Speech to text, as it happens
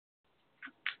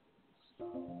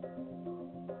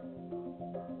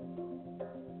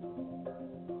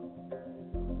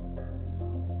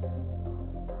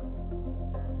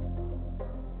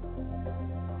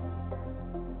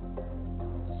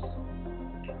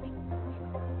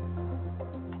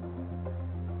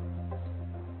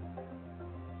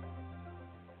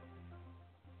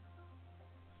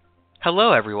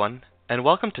Hello, everyone, and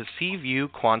welcome to Seaview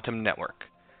Quantum Network.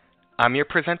 I'm your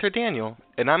presenter, Daniel,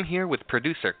 and I'm here with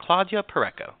producer Claudia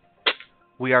Pareco.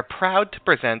 We are proud to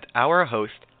present our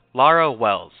host, Lara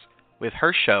Wells, with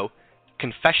her show,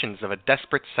 Confessions of a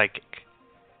Desperate Psychic.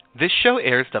 This show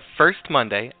airs the first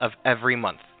Monday of every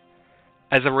month.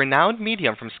 As a renowned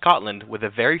medium from Scotland with a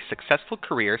very successful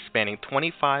career spanning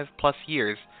 25 plus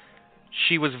years,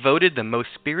 she was voted the most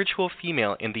spiritual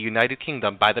female in the United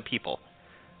Kingdom by the people.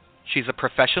 She's a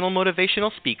professional motivational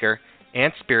speaker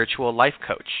and spiritual life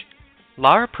coach.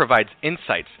 Lara provides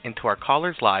insights into our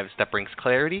callers' lives that brings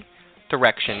clarity,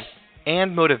 direction,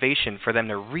 and motivation for them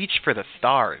to reach for the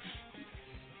stars.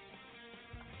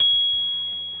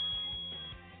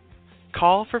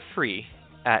 Call for free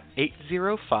at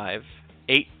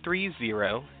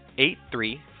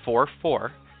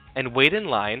 805-830-8344 and wait in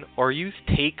line or use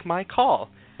Take My Call,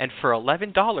 and for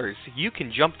 $11 you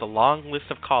can jump the long list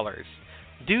of callers.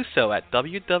 Do so at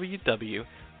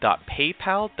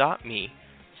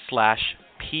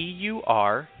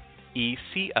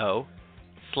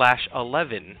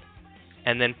www.paypal.me/PURECO/11,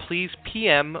 and then please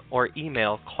PM or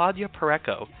email Claudia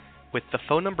Pareco with the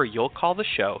phone number you'll call the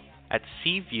show at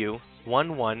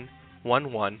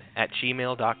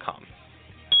cview1111@gmail.com.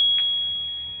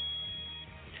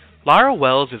 Lara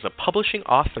Wells is a publishing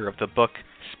author of the book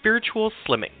Spiritual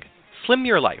Slimming: Slim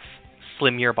Your Life,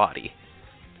 Slim Your Body.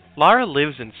 Lara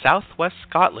lives in southwest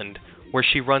Scotland, where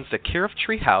she runs the Kirriff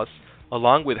Tree House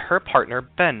along with her partner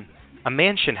Ben, a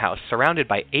mansion house surrounded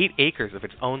by 8 acres of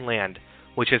its own land,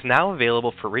 which is now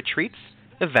available for retreats,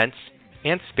 events,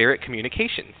 and spirit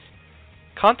communications.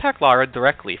 Contact Lara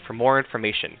directly for more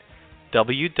information.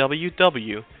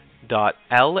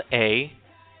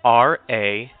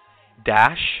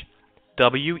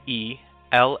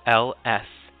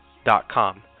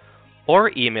 www.lara-wells.com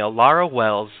or email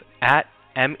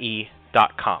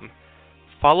larawells@me.com.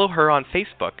 Follow her on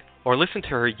Facebook or listen to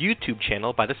her YouTube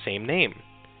channel by the same name.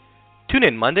 Tune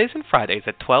in Mondays and Fridays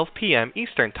at 12 p.m.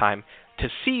 Eastern Time to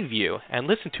Seaview and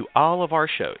listen to all of our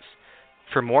shows.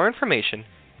 For more information,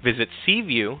 visit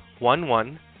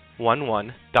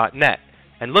cview1111.net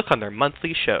and look on their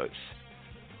monthly shows.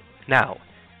 Now,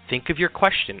 think of your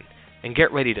question and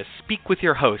get ready to speak with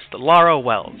your host, Lara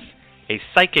Wells, a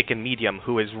psychic and medium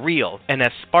who is real and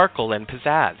has sparkle and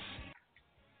pizzazz.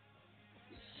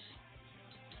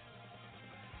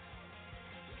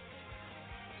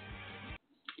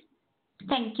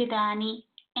 Thank you, Danny,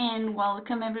 and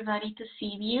welcome everybody to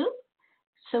Seaview.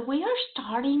 So we are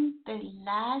starting the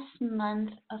last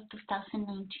month of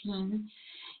 2019,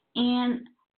 and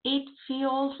it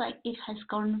feels like it has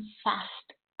gone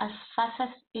as fast as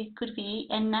it could be,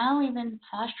 and now even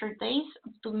faster. Days,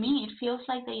 to me, it feels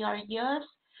like they are just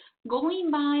going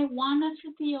by one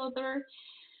after the other.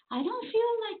 I don't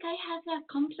feel like I have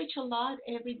accomplished a lot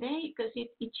every day because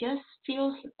it just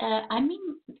feels,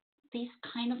 these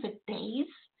kind of a days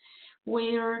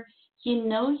where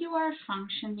you are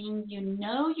functioning, you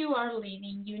are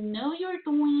living, you're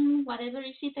doing whatever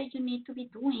it is that you need to be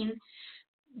doing,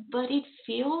 but it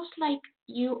feels like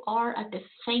you are at the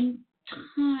same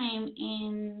time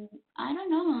in, I don't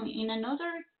know, in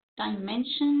another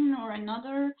dimension or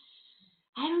another,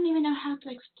 I don't even know how to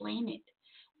explain it.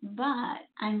 But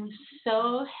I'm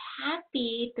so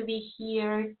happy to be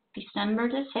here December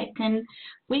the 2nd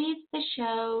with the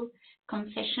show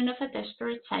Confession of a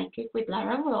Desperate Psychic with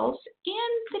Lara Wells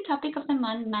and the topic of the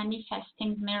month,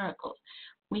 Manifesting Miracles.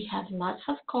 We have lots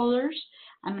of callers.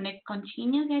 I'm going to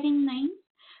continue getting names.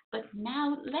 But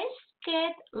now let's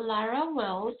get Lara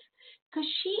Wells because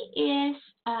she is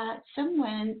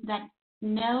someone that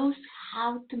knows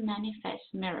how to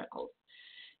manifest miracles.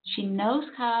 She knows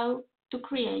how to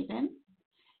create them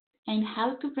and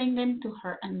how to bring them to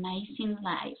her amazing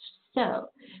life. So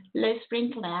let's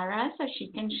bring Lara so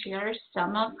she can share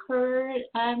some of her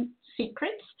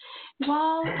secrets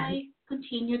while I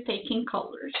continue taking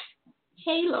callers.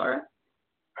 Hey, Laura.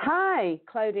 Hi,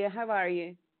 Claudia. How are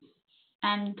you?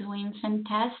 I'm doing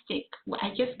fantastic.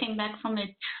 I just came back from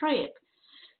a trip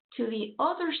to the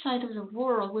other side of the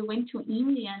world. We went to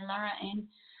India, Lara, and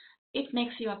it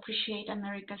makes you appreciate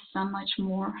America so much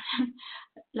more.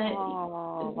 Like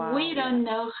Oh, we wow, yeah. don't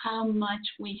know how much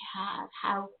we have,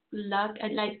 how luck.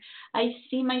 Like I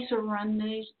see my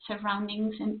surroundings,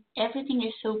 and everything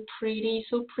is so pretty,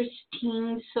 so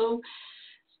pristine, so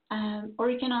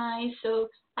organized. So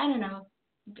I don't know.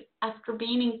 After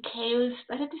being in chaos,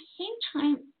 but at the same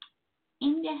time,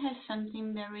 India has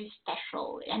something very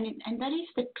special, and that is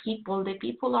the people. The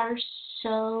people are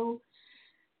so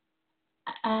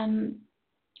um,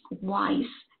 wise.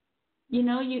 You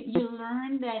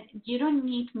learn that you don't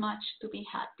need much to be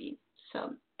happy.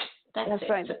 So that's That's it.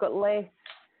 right. We've got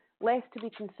less to be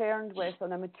concerned with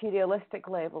on a materialistic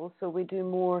level, so we do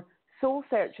more soul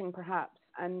searching perhaps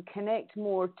and connect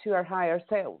more to our higher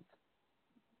selves.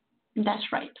 That's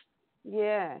right.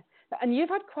 Yeah. And you've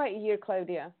had quite a year,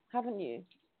 Claudia, haven't you?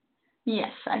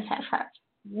 Yes, I have had.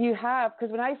 You have,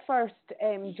 because when I first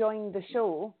joined the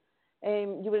show,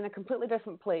 you were in a completely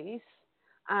different place,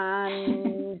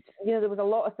 and there was a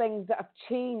lot of things that have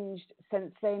changed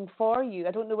since then for you.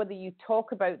 I don't know whether you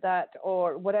talk about that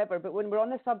or whatever, but when we're on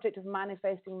the subject of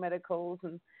manifesting miracles,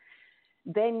 and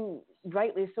then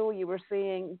rightly so, you were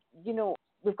saying,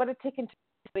 we've got to take into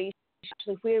consideration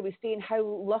actually where we stay and how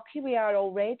lucky we are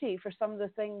already for some of the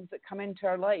things that come into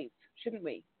our lives, shouldn't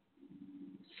we?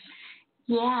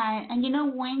 Yeah, and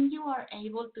when you are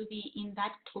able to be in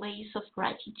that place of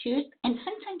gratitude, and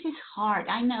sometimes it's hard,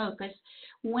 I know, because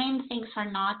when things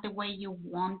are not the way you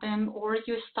want them, or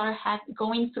you start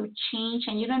going through change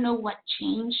and you don't know what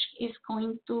change is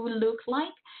going to look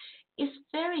like, it's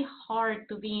very hard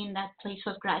to be in that place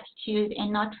of gratitude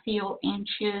and not feel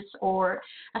anxious or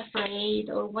afraid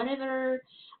or whatever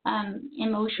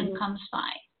emotion comes by.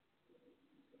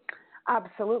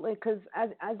 Absolutely, because as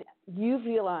you've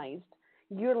realised,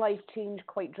 your life changed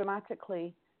quite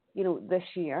dramatically, this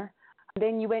year. And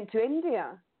then you went to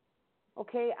India,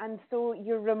 okay? And so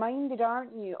you're reminded,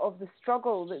 aren't you, of the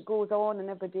struggle that goes on in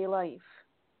everyday life.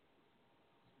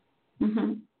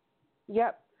 Mm-hmm.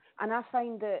 Yep. And I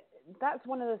find that that's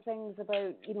one of the things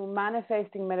about,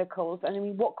 manifesting miracles. And I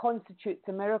mean, what constitutes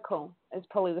a miracle is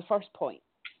probably the first point.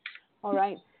 All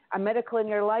right. A miracle in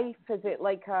your life, is it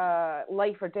like a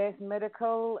life or death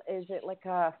miracle? Is it like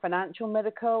a financial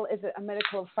miracle? Is it a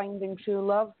miracle of finding true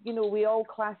love? We all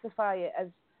classify it as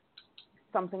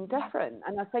something different.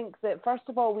 And I think that, first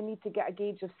of all, we need to get a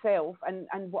gauge of self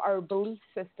and what our belief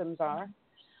systems are.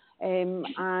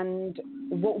 And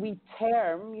what we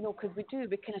term, because we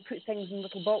kind of put things in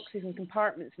little boxes and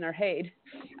compartments in our head,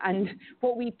 and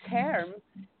what we term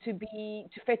to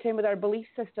fit in with our belief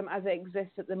system as it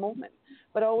exists at the moment,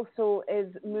 but also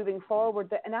is moving forward.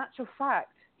 That in actual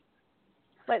fact,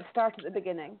 let's start at the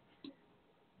beginning.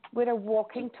 We're a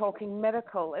walking, talking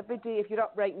miracle. Every day, if you're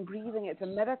upright and breathing, it's a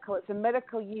miracle. It's a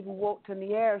miracle you even walked in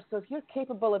the air. So if you're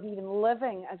capable of even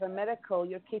living as a miracle,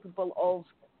 you're capable of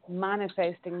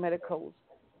manifesting miracles.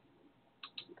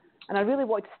 And I really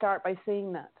want to start by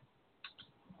saying that.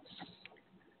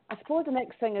 I suppose the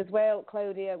next thing as well,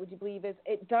 Claudia, would you believe, is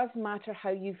it does matter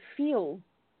how you feel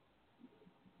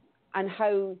and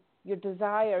how your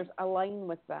desires align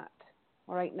with that.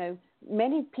 All right, now,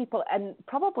 many people, and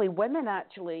probably women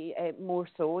actually more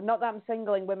so, not that I'm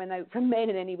singling women out from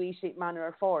men in any way, shape, manner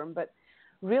or form, but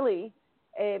really,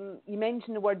 you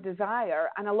mentioned the word desire,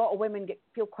 and a lot of women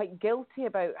feel quite guilty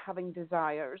about having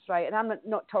desires, right? And I'm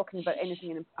not talking about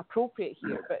anything inappropriate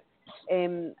here, but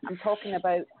I'm talking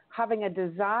about having a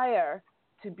desire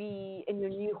to be in your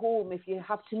new home if you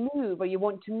have to move, or you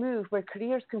want to move where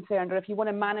career is concerned, or if you want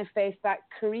to manifest that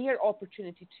career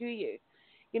opportunity to you,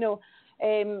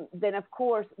 then of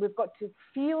course we've got to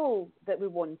feel that we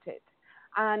want it.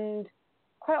 And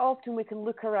quite often we can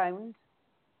look around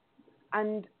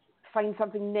and find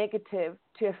something negative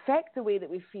to affect the way that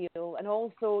we feel, and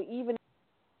also even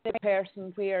a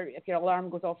person where if your alarm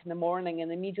goes off in the morning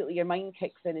and immediately your mind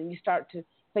kicks in and you start to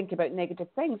think about negative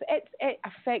things, it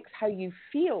affects how you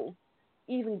feel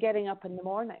even getting up in the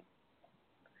morning.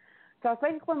 So I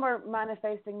think when we're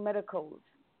manifesting miracles,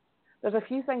 there's a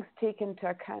few things to take into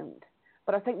account,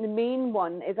 but I think the main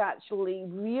one is actually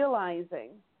realizing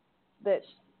that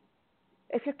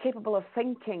if you're capable of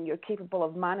thinking, you're capable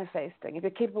of manifesting. If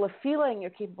you're capable of feeling,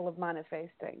 you're capable of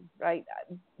manifesting, right?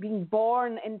 Being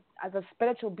born as a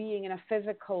spiritual being in a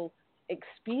physical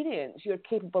experience, you're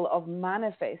capable of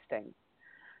manifesting.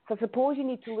 So suppose you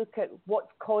need to look at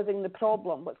what's causing the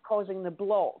problem, what's causing the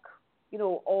block,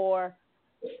 or,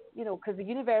 because the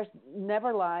universe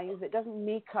never lies, it doesn't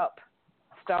make up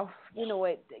stuff,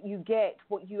 you get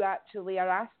what you actually are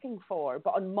asking for,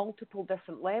 but on multiple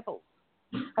different levels.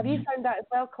 Have you found that as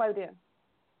well, Claudia?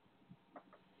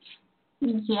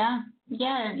 I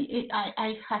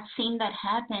have seen that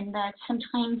happen. That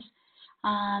sometimes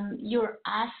you're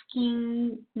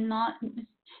asking not,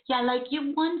 yeah, like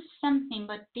you want something,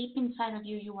 but deep inside of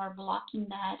you, you are blocking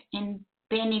that, and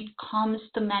then it comes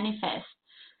to manifest,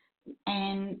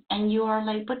 and you are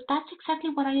like, but that's exactly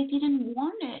what I didn't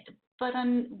want it. But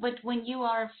when you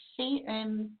are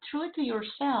true to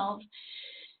yourself,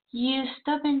 you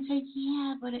stop and say,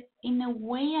 yeah, but in a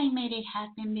way I made it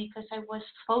happen because I was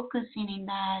focusing in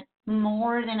that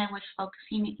more than I was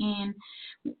focusing in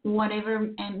whatever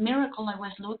miracle I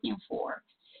was looking for.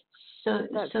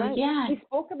 That's So right. yeah. We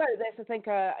spoke about this, I think,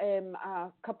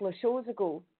 a couple of shows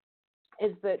ago,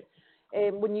 is that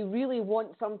when you really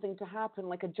want something to happen,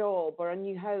 like a job or a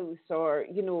new house or,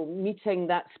 meeting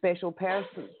that special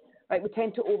person, right, we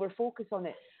tend to over-focus on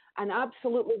it. And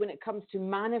absolutely, when it comes to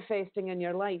manifesting in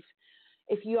your life,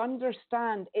 if you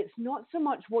understand it's not so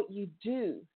much what you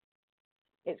do,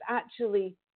 it's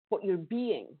actually what you're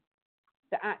being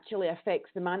that actually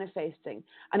affects the manifesting.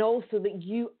 And also that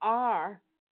you are,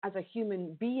 as a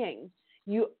human being,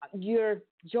 your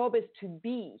job is to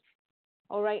be,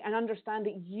 all right, and understand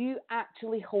that you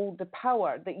actually hold the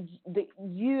power, that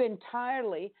you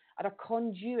entirely are a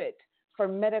conduit for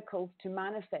miracles to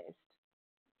manifest.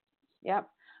 Yep.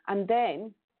 And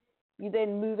then you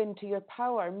then move into your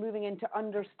power, moving into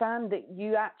understand that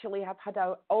you actually have had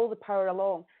all the power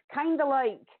along. Kind of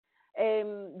like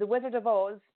The Wizard of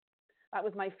Oz. That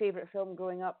was my favourite film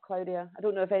growing up, Claudia. I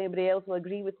don't know if anybody else will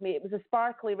agree with me. It was a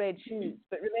sparkly red shoes,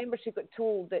 but remember she got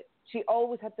told that she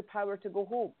always had the power to go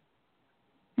home.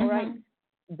 All right?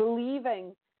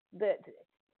 Believing that,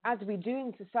 as we do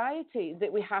in society,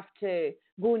 that we have to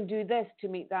go and do this to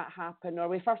make that happen, or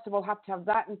we first of all have to have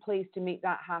that in place to make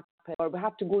that happen, or we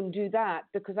have to go and do that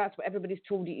because that's what everybody's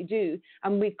told you to do,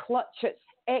 and we clutch at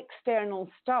external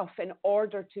stuff in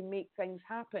order to make things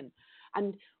happen.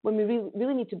 And when we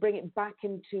really need to bring it back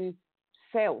into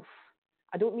self,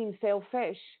 I don't mean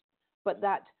selfish, but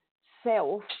that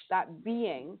self, that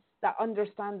being, that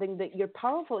understanding that you're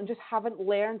powerful and just haven't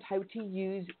learned how to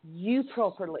use you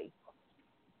properly.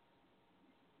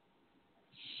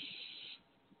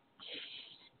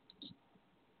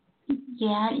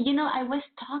 Yeah, I was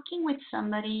talking with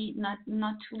somebody not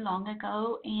too long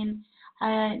ago, and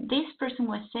this person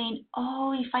was saying,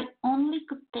 "Oh, if I only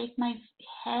could take my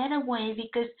head away,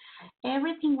 because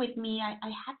everything with me,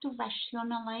 I had to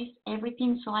rationalize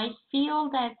everything. So I feel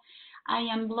that I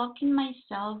am blocking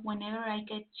myself whenever I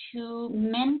get too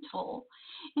mental."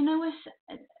 And I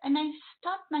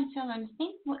stopped myself and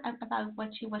think about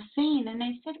what she was saying, and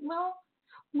I said, "Well,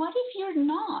 what if you're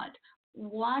not?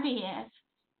 What if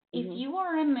you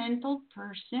are a mental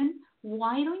person,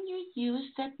 why don't you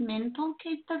use that mental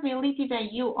capability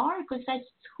that you are, because that's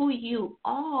who you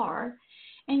are,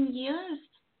 and just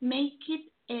make it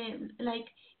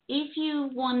like, if you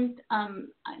want,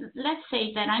 let's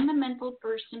say that I'm a mental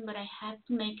person, but I had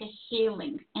to make a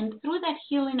healing, and through that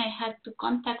healing I had to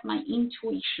contact my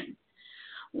intuition.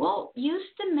 Well, use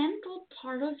the mental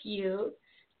part of you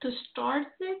to start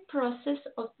the process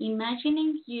of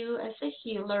imagining you as a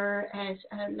healer, as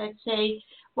let's say,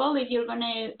 well, if you're going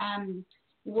to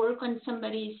work on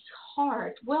somebody's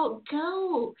heart, well,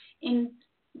 go and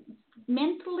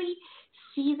mentally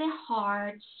see the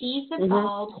heart, see the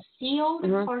bulb, see all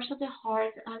the parts of the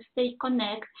heart as they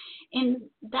connect, and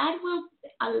that will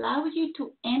allow you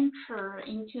to enter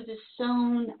into the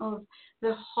zone of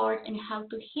the heart and how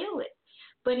to heal it.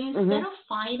 But instead of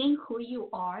fighting who you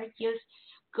are, just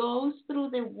go through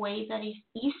the way that is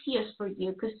easiest for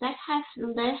you, because that has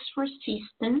less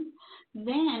resistance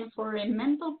than for a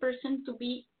mental person to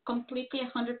be completely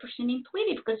 100%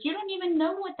 intuitive, because you don't even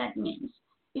know what that means.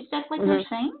 Is that what you're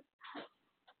saying?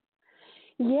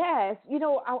 Yes. When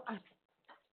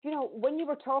you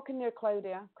were talking there,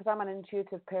 Claudia, because I'm an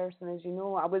intuitive person, as you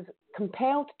know, I was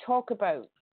compelled to talk about,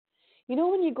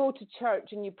 when you go to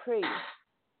church and you pray,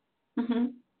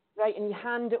 right, and you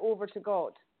hand it over to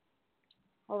God.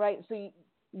 All right, so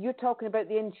you're talking about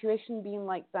the intuition being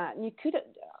like that. And you could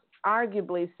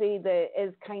arguably say that it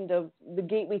is kind of the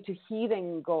gateway to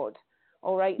hearing God,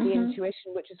 all right, the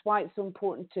intuition, which is why it's so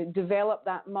important to develop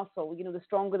that muscle. The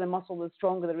stronger the muscle, the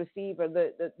stronger the receiver,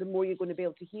 the more you're going to be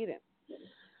able to hear it.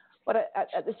 But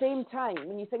at the same time,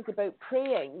 when you think about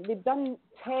praying, they've done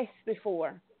tests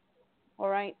before, all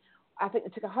right? I think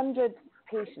they took 100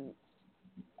 patients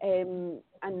and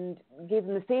gave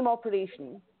them the same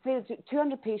operation. Say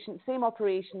 200 patients, same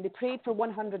operation. They prayed for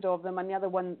 100 of them, and the other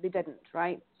one they didn't,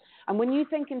 right? And when you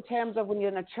think in terms of when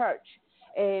you're in a church,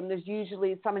 there's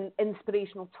usually some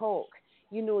inspirational talk.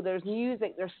 There's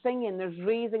music, there's singing, there's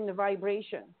raising the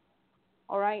vibration,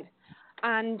 all right?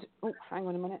 And, hang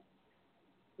on a minute.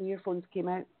 The earphones came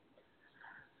out.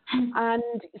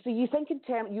 And so you think in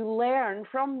terms, you learn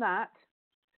from that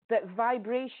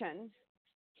vibration,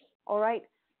 all right,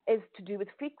 is to do with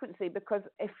frequency. Because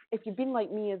if you've been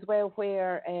like me as well,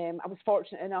 where I was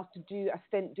fortunate enough to do a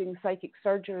stint doing psychic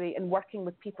surgery and working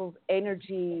with people's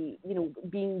energy,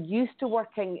 being used to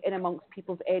working in amongst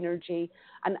people's energy,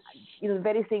 and the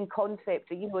very same concept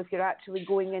that if you're actually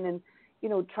going in and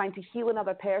trying to heal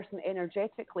another person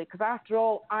energetically, because after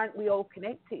all, aren't we all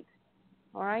connected?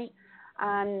 All right.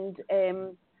 And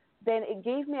then it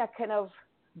gave me a kind of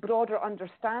broader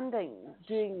understanding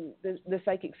doing the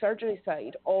psychic surgery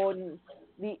side on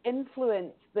the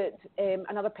influence that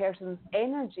another person's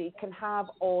energy can have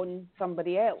on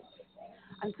somebody else.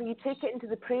 And so you take it into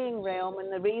the praying realm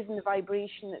and the raising the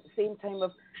vibration at the same time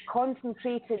of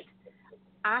concentrated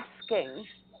asking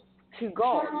to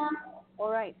God. All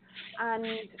right. And,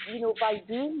 by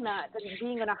doing that and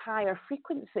being on a higher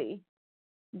frequency,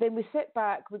 then we sit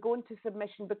back, we go into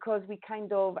submission because we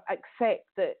kind of accept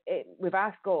that we've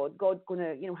asked God, God's going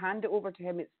to, hand it over to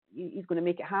him, he's going to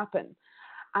make it happen.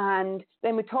 And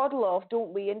then we toddle off,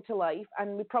 don't we, into life,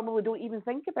 and we probably don't even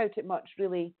think about it much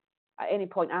really at any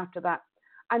point after that.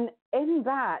 And in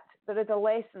that, there is a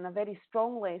lesson, a very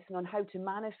strong lesson on how to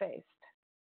manifest,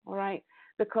 all right?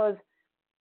 Because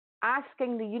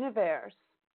asking the universe,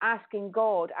 asking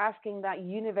God, asking that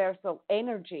universal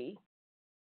energy,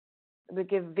 we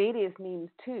give various names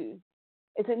too.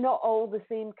 Is it not all the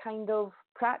same kind of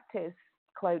practice,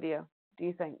 Claudia, do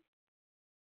you think?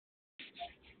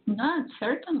 No,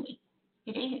 certainly.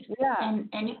 It is. Yeah.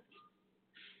 And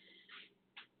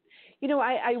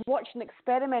I watched an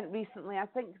experiment recently. I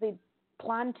think they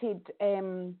planted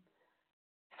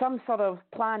some sort of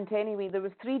plant anyway. There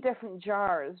was 3 different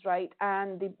jars, right?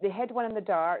 And they hid one in the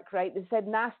dark, right? They said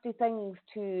nasty things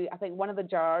to, I think, one of the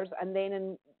jars. And then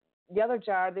in the other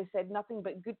jar, they said nothing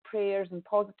but good prayers and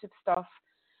positive stuff.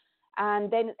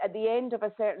 And then at the end of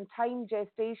a certain time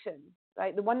gestation,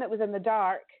 right, the one that was in the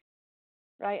dark,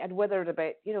 right, had withered a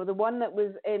bit. The one that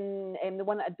was in, the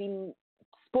one that had been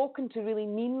spoken to really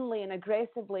meanly and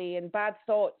aggressively and bad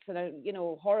thoughts and,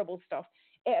 horrible stuff,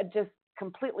 it had just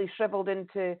completely shriveled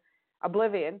into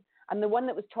oblivion. And the one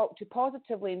that was talked to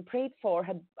positively and prayed for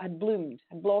had bloomed,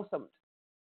 had blossomed.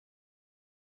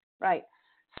 Right.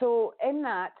 So in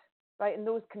that, right, in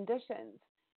those conditions,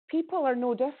 people are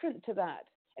no different to that.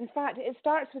 In fact, it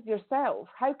starts with yourself.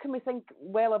 How can we think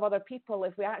well of other people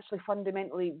if we actually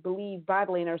fundamentally believe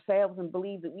badly in ourselves and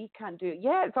believe that we can't do it?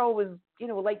 Yeah, it's always,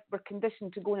 like we're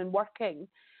conditioned to going and working,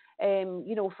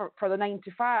 for the 9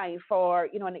 to 5 for,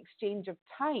 an exchange of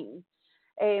time.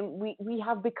 We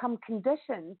have become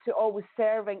conditioned to always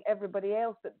serving everybody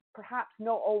else, but perhaps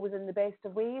not always in the best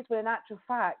of ways, when in actual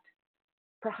fact,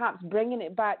 perhaps bringing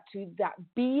it back to that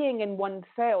being in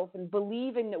oneself and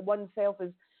believing that oneself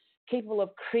is capable of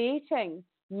creating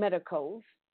miracles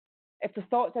if the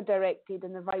thoughts are directed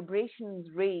and the vibrations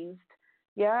raised,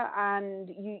 yeah, and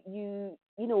you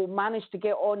manage to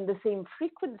get on the same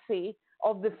frequency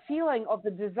of the feeling of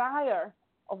the desire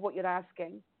of what you're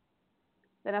asking,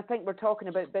 then I think we're talking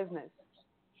about business.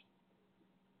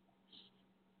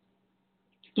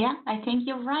 Yeah, I think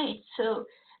you're right. So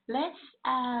let's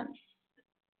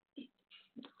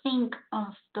think of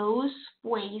those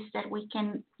ways that we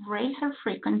can raise our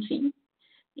frequency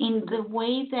in the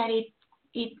way that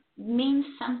it means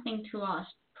something to us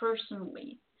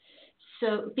personally.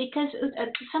 So because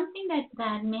something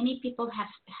that many people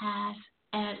have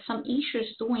some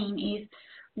issues doing is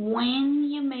when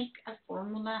you make a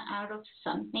formula out of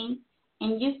something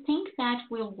and you think that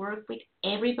will work with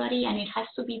everybody and it has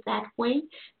to be that way,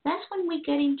 that's when we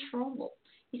get in trouble.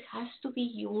 It has to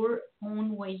be your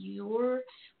own way, your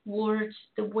words,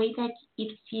 the way that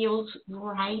it feels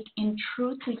right and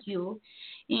true to you.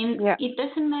 And It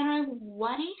doesn't matter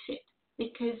what is it,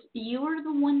 because you're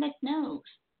the one that knows.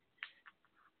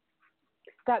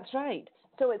 That's right.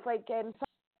 So it's like someone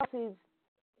else's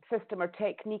system or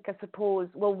technique, I suppose,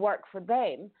 will work for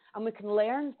them, and we can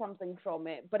learn something from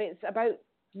it. But it's about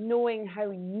knowing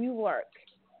how you work.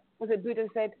 Was it Buddha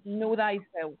said, know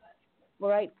thyself, all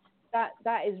right?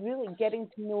 That is really getting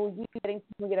to know you, getting to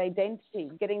know your identity,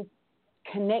 getting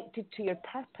connected to your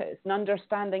purpose and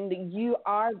understanding that you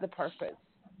are the purpose,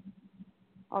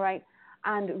 all right?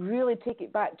 And really take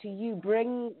it back to you.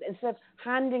 Instead of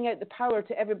handing out the power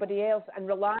to everybody else and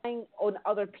relying on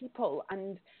other people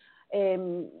and,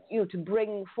 to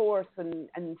bring forth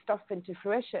and stuff into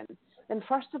fruition, then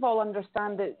first of all,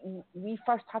 understand that we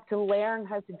first have to learn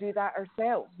how to do that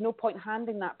ourselves. No point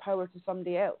handing that power to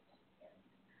somebody else.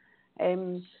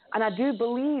 And I do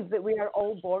believe that we are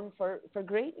all born for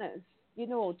greatness.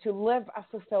 to live a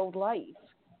fulfilled life,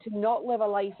 to not live a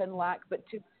life in lack, but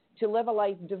to live a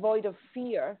life devoid of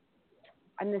fear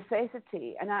and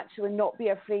necessity, and actually not be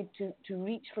afraid to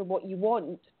reach for what you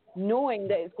want, knowing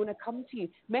that it's going to come to you.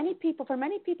 For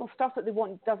many people, stuff that they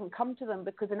want doesn't come to them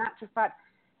because, in actual fact,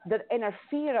 their inner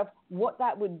fear of what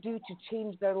that would do to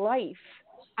change their life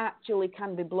actually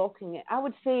can be blocking it. I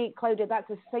would say, Claudia, that's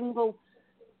a single,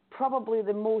 probably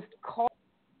the most common.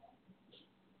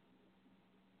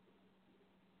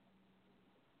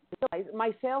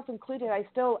 Myself included, I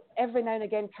still every now and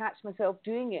again catch myself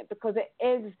doing it because it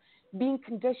is being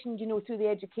conditioned, through the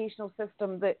educational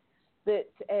system that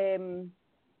hang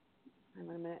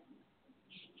on a minute.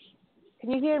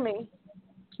 Can you hear me?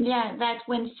 Yeah, that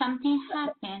when something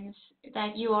happens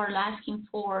that you are asking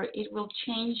for, it will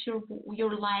change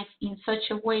your life in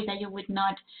such a way that you would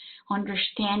not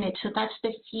understand it. So that's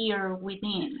the fear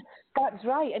within. That's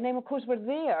right. And then, of course, we're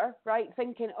there, right,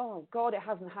 thinking, oh, God, it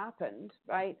hasn't happened,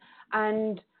 right?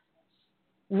 And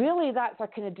really, that's a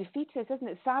kind of defeatist, isn't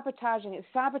it? Sabotaging. It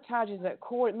sabotages at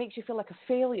core. It makes you feel like a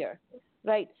failure,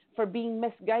 right, for being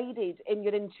misguided in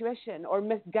your intuition or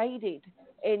misguided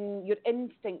in your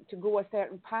instinct to go a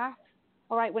certain path,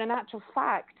 all right, when in actual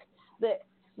fact that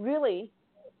really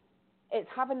it's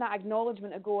having that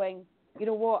acknowledgement of going, you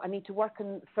know what, I need to work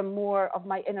on some more of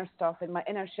my inner stuff and my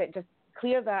inner shit, just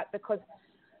clear that, because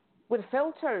with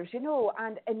filters,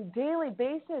 and in daily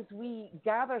basis, we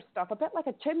gather stuff, a bit like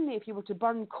a chimney. If you were to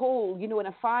burn coal, in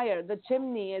a fire, the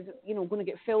chimney is, going to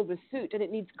get filled with soot and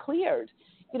it needs cleared,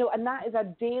 and that is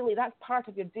that's part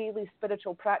of your daily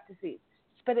spiritual practices.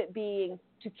 Spirit being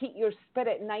to keep your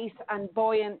spirit nice and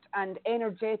buoyant and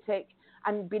energetic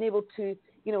and being able to,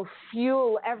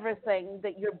 fuel everything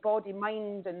that your body,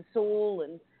 mind and soul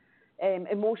and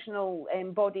emotional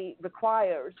body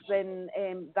requires, then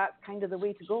that's kind of the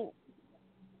way to go.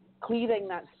 Clearing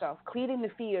that stuff, clearing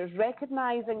the fears,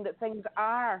 recognizing that things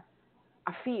are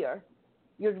a fear,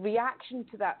 your reaction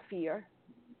to that fear,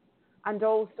 and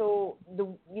also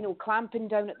clamping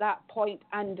down at that point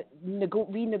and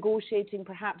renegotiating,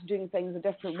 perhaps doing things a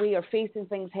different way or facing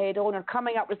things head on or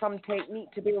coming up with some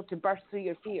technique to be able to burst through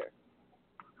your fear.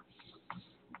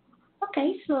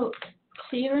 Okay, so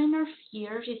clearing our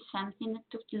fears is something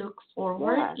to look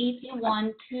forward if you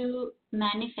want to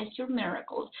manifest your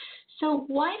miracles. So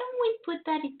why don't we put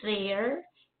that there,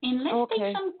 and let's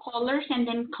take some colors and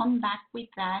then come back with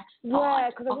that thought. Yeah,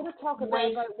 because I want to talk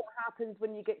about what happens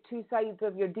when you get two sides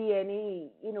of your DNA,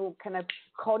 kind of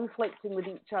conflicting with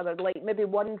each other. Like maybe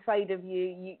one side of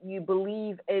you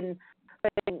believe in,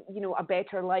 a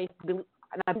better life, an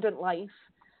abundant life,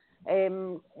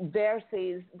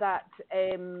 versus that,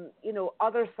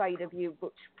 other side of you,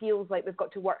 which feels like we've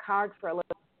got to work hard for a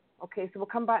little. Okay, so we'll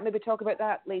come back and maybe talk about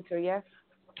that later, yeah?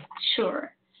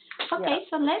 Sure. Okay,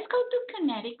 so let's go to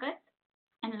Connecticut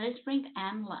and let's bring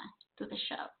Amla to the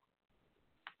show.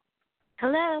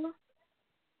 Hello.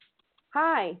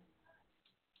 Hi.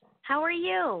 How are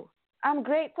you? I'm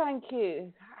great, thank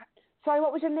you. Sorry,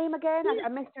 what was your name again? I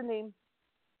missed your name.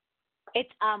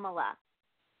 It's Amala.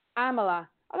 Amala.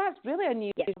 Oh, that's really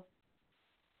unusual. Yes.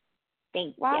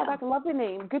 Thank you. Wow, that's a lovely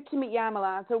name. Good to meet you,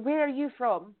 Amala. So where are you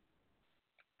from?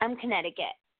 I'm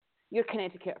Connecticut. You're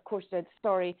Connecticut, of course it did.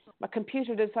 Sorry. My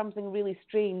computer did something really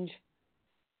strange.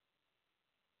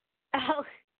 Oh.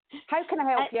 How can I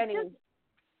help you anyway?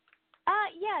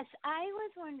 Yes, I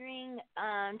was wondering,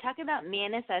 talking about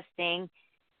manifesting,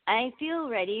 I feel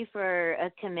ready for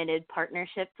a committed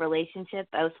partnership relationship.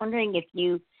 I was wondering if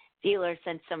you feel or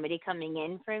sense somebody coming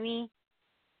in for me.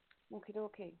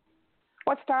 Okay.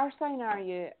 What star sign are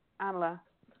you, Amla?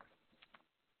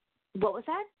 What was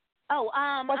that? Oh,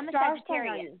 I'm a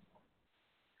Sagittarius.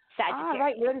 Sagittarius.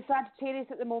 Right, we're in Sagittarius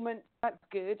at the moment. That's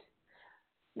good.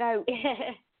 Now,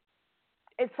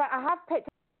 it's I have picked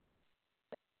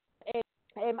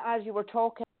as you were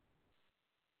talking.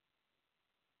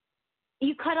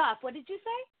 You cut off. What did you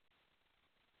say?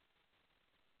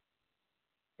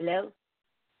 Hello?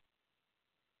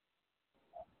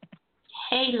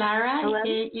 Hey, Lara. Hello?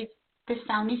 If the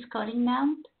sound is cutting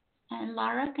out. And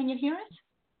Lara, can you hear us?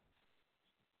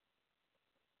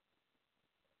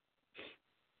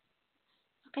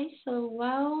 Okay, so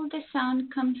while the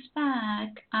sound comes back,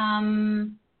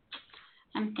 I'm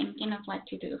thinking of what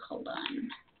to do. Hold on.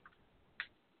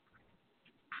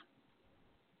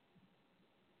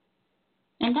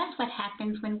 And that's what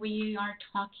happens when we are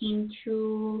talking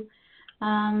to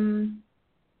the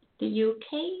UK.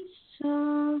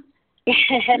 So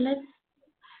I'm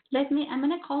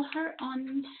going to call her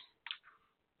on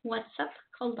WhatsApp.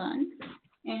 Hold on.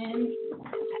 And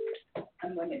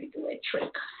I'm going to do a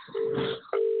trick.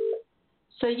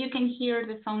 So you can hear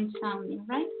the phone sounding,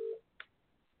 right?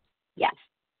 Yes.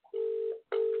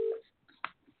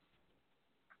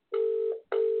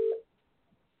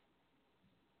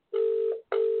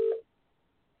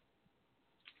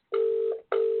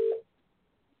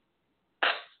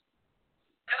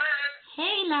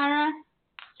 Hey, Lara.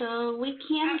 So we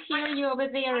can't hear you over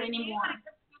there anymore.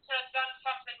 Done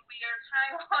something weird.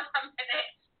 Hang on a minute.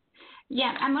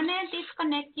 Yeah, I'm gonna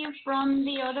disconnect you from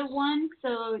the other one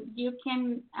so you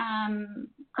can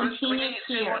continue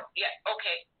here. Yeah,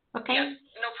 okay. Okay? Yeah,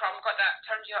 no problem. Got that.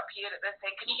 Turned you up here at this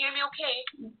thing. Can you hear me okay?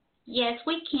 Yes,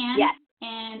 we can. Yes.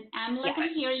 And Amla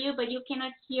can hear you, but you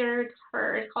cannot hear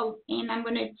her. And I'm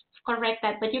gonna correct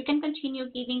that. But you can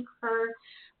continue giving her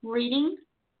reading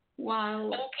while.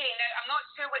 Okay, now I'm not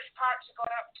sure which part you got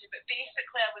up to, but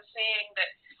basically I was saying that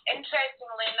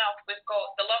interestingly enough, we've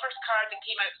got the Lover's card that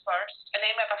came out first, and then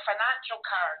we have a financial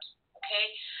card, okay?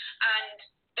 And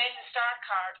then the Star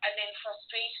card, and then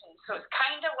frustration. So it's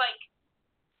kind of like,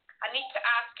 I need to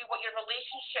ask you what your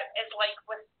relationship is like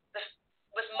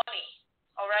with money,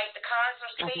 all right? The cards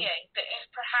are saying that if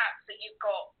perhaps that you've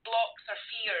got blocks or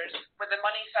fears with the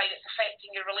money side, it's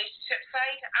affecting your relationship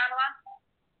side, Anna?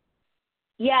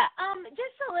 Yeah,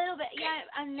 just a little bit. Yeah,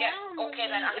 I'm Yeah. now Okay,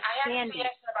 then I have to say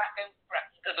yes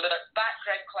in the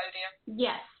background, Claudia.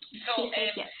 Yes. So,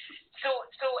 yes. so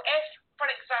if, for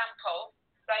example,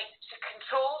 right, to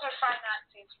control her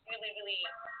finances really, really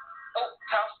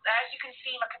tough. As you can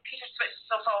see, my computer switched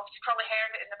itself off. You probably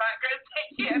heard it in the background.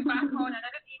 Yeah, back on, and I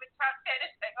didn't even touch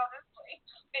anything, honestly.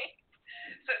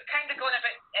 So it's kind of going a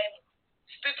bit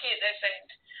spooky at this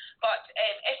end. But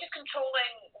if you're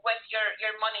controlling with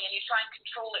your money and you try and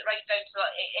control it right down to that,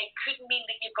 it could mean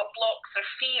that you've got blocks or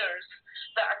fears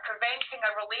that are preventing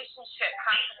a relationship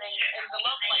happening in the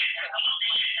love life.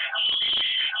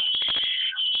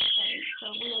 Okay,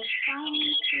 so we are trying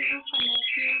to connect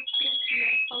you through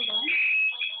here. Hold on.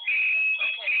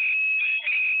 Okay.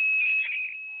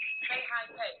 Very high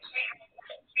pitch.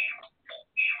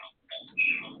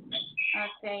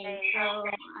 Okay, so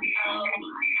I'm trying.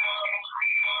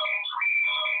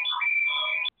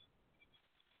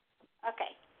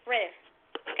 Okay, Riz,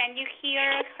 can you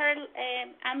hear her,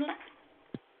 Amla?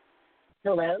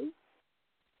 Hello?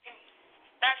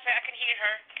 That's it, I can hear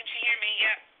her. Can she hear me?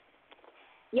 Yeah.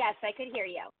 Yes, I could hear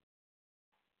you.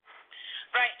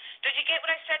 Right. Did you get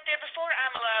what I said there before,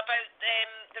 Amala, about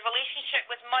the relationship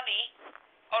with money,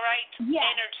 all right,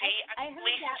 energy, I and heard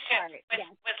relationship that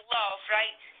part. with love,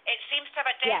 right? It seems to have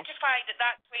identified that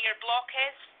that's where your block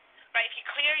is, right? If you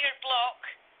clear your block,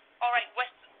 all right,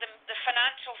 with the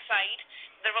financial side,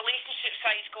 the relationship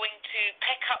side is going to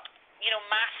pick up,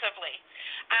 massively.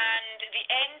 And the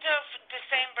end of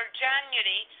December,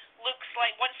 January, looks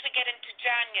like once we get into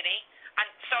January, and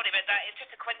sorry about that, it's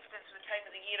just a coincidence with the time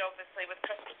of the year, obviously, with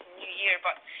Christmas and New Year,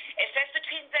 but it says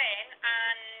between then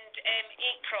and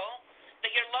April that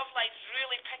your love life's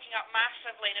really picking up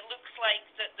massively, and it looks like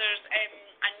that there's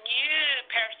a new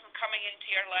person coming into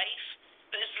your life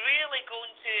that is really going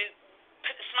to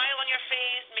put a smile on your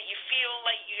face, make you feel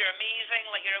like you're amazing,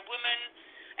 like you're a woman,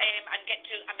 and get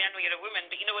to, I know you're a woman,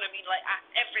 but you know what I mean, like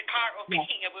every part of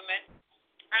being a woman.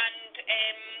 And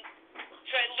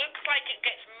so it looks like it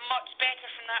gets much better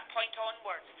from that point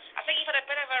onwards. I think you've had a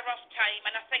bit of a rough time,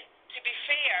 and I think, to be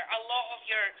fair, a lot of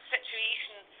your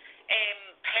situation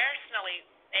personally,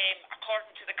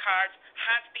 according to the cards,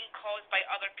 has been caused by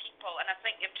other people, and I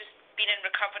think you've just been in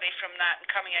recovery from that and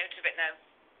coming out of it now.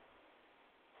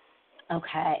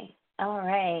 Okay. All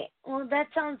right. Well, that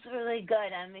sounds really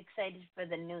good. I'm excited for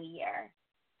the new year.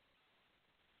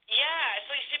 Yeah,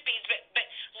 so you should be. But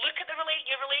look at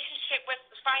your relationship with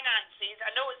finances.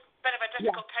 I know it's a bit of a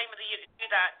difficult time of the year to do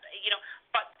that,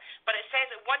 but it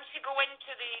says that once you go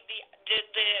into the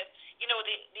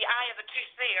eye of the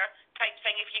tooth there type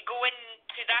thing, if you go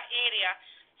into that area,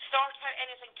 sort out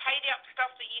anything, tidy up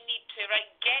stuff that you need to,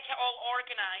 right? Get it all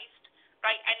organized,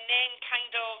 right? And then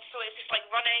kind of, so it's just like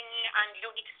running and you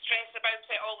don't need to stress about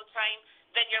it all the time.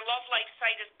 Then your love life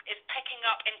side is picking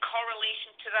up in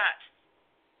correlation to that.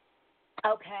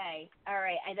 Okay. All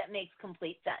right. That makes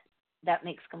complete sense.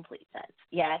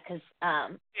 Yeah, because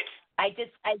I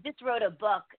just wrote a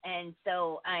book, and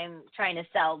so I'm trying to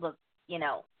sell the,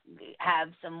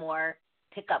 have some more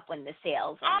pickup when the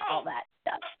sales and all that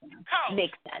stuff.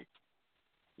 Makes sense.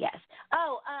 Yes.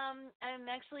 I'm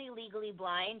actually legally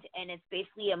blind, and it's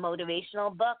basically a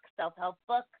motivational book, self-help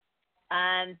book,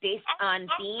 based on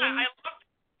themes. I love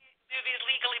movies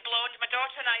Legally Blonde. My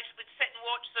daughter and I would sit and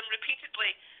watch them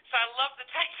repeatedly, so I love the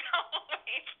title.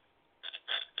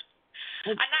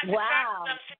 And that's wow.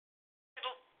 exactly,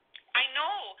 I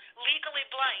know. legally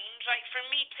blind, right? For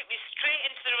me, took me straight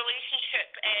into the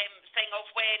relationship thing of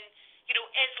when,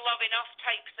 is love enough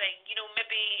type thing.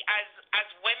 Maybe as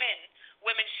women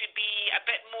should be a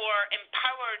bit more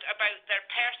empowered about their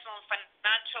personal and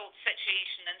financial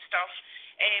situation and stuff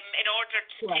in order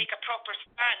to take a proper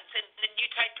stance in the new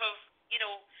type of,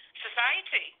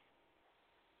 society.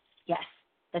 Yes,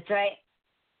 that's right.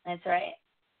 That's right.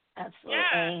 Absolutely.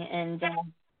 Yeah. And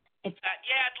it's I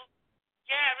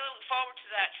really look forward to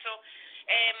that. So,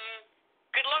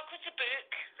 good luck with the book,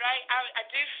 right? I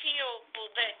do feel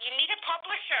that you need a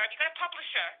publisher. Have you got a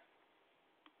publisher?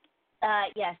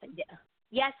 yes, I do.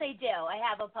 Yes, I do. I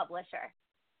have a publisher.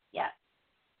 Yeah.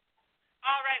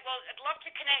 All right. Well, I'd love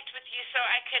to connect with you so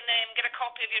I can get a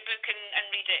copy of your book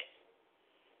and read it.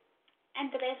 And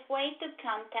the best way to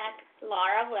contact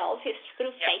Lara Wells is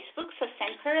through Facebook, so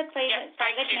send her a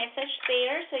private message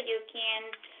there so you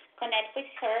can connect with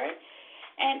her.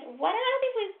 And what about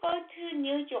if we go to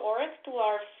New York to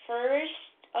our first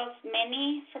of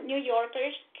many from New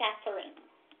Yorkers, Catherine?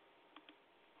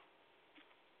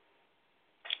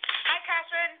 Hi,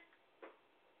 Catherine.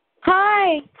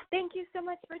 Hi. Thank you so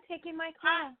much for taking my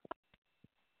call.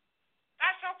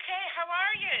 That's okay. How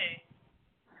are you?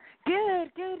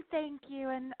 Good, thank you.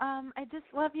 And I just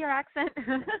love your accent.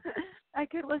 I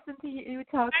could listen to you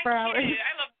talk for hours. Thank you.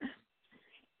 I love it.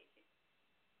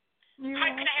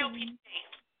 How can I help you today?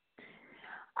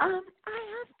 I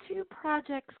have two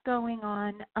projects going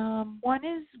on. One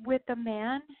is with a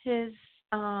man.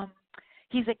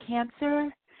 He's a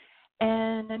Cancer,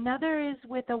 and another is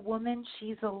with a woman.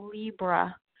 She's a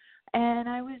Libra. And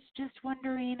I was just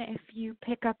wondering if you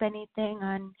pick up anything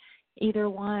on either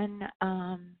one.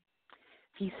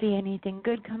 If you see anything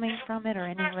good coming from it or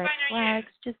any red flags.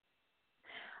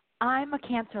 I'm a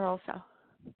Cancer also.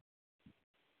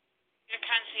 You're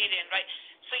Cancerian, right?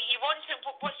 So you want to,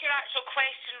 what's your actual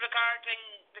question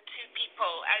regarding the two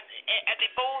people? Are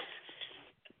they both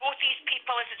these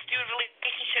people, is it to do with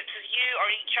relationships with you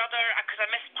or each other? Because I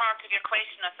missed part of your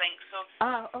question, I think. So.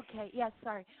 Oh, okay. Yes,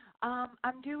 sorry.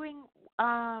 I'm doing,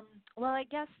 well, I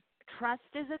guess trust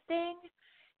is a thing.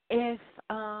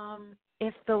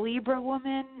 If the Libra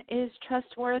woman is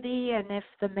trustworthy and if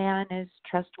the man is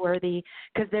trustworthy,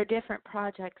 because they're different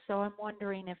projects. So I'm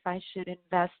wondering if I should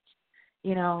invest,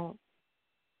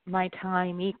 my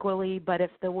time equally. But if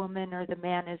the woman or the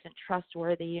man isn't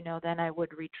trustworthy, then I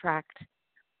would retract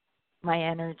my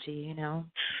energy, Right,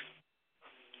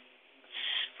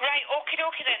 okay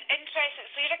then. Interesting.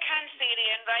 So you're a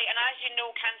Cancerian, right? And as you know,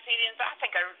 Cancerians, I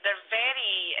think they're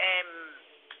very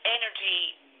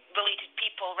energy-related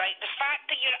people, right? The fact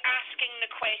that you're asking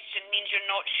the question means you're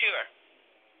not sure.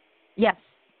 Yes.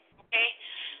 Okay?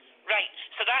 Right.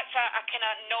 So that's a kind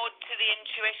of nod to the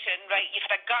intuition, right? You've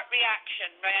had a gut reaction,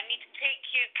 right? I need to take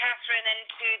you, Catherine,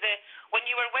 into when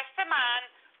you were with the man,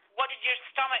 what did your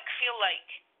stomach feel like?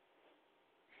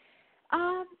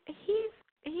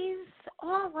 He's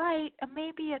all right.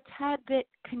 Maybe a tad bit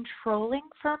controlling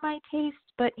for my taste,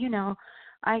 but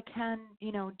I can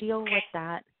deal with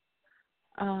that.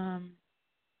 So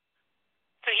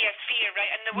he has fear,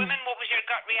 right? And the woman, what was your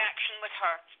gut reaction with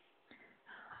her?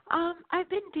 I've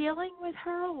been dealing with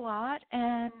her a lot,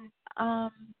 and I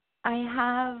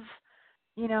have,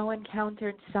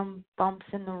 encountered some bumps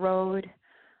in the road.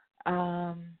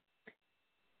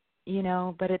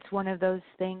 But it's one of those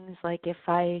things like if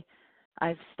I've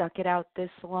stuck it out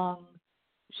this long,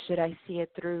 should I see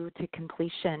it through to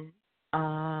completion?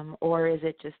 Or is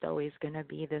it just always going to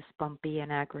be this bumpy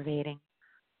and aggravating?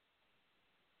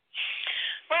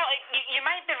 Well, you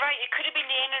might be right. It could have been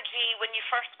the energy when you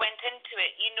first went into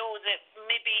it. That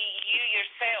maybe you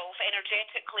yourself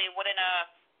energetically were in a,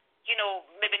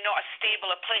 maybe not as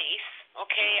stable a place,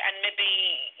 okay? And maybe,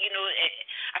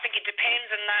 I think it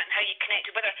depends on that and how you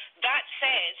connected with her. That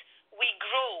said, we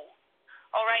grow,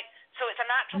 all right? So it's a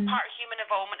natural part of human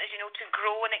involvement, as you know, to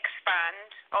grow and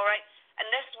expand, all right? And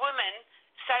this woman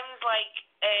sounds like,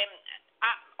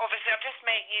 obviously I've just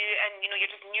met you and,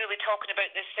 you're just newly talking about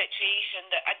this situation,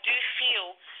 that I do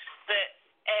feel that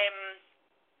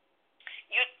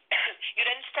your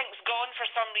instinct's gone for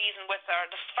some reason with her.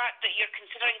 The fact that you're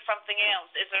considering something else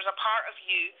is there's a part of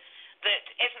you that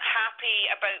isn't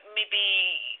happy about maybe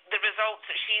the results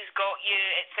that she's got you,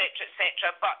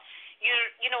 etc. But your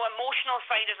emotional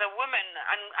side as a woman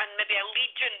and maybe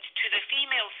allegiance to the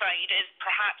female side is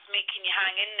perhaps making you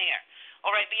hang in there.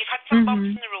 All right, but you've had some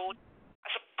bumps in the road.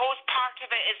 I suppose part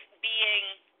of it is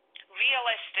being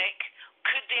realistic.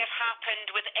 Could they have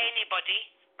happened with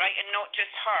anybody, right, and not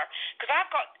just her? Because I've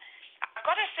got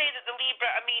to say that the Libra,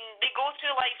 they go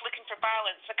through life looking for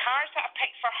balance. The cards that I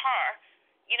picked for her,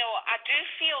 I do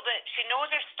feel that she knows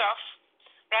her stuff,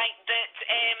 right? That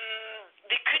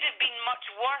they could have been much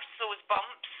worse, those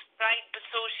bumps, right? But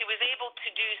so she was able to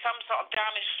do some sort of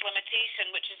damage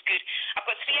limitation, which is good. I've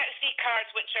got 3 out of 3 cards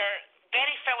which are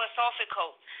very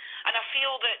philosophical, and I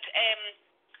feel that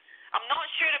I'm not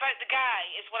sure about the guy,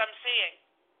 is what I'm saying.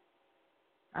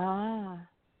 Ah.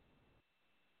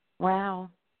 Wow.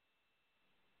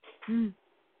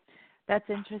 That's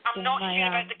interesting. I'm not sure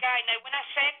about the guy. Now, when I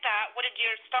said that, what did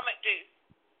your stomach do?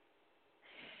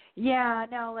 Yeah,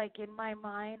 no, like in my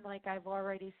mind, like I've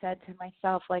already said to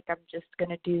myself, like I'm just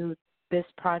going to do this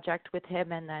project with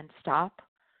him and then stop.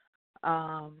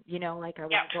 Like I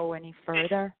won't go any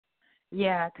further.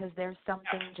 Yeah, because there's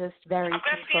something just very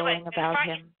controlling about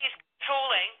him. He's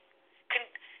controlling.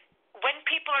 When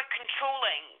people are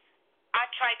controlling, I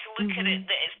try to look at it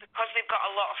that it's because they've got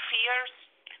a lot of fears,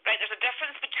 right? There's a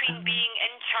difference between being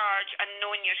in charge and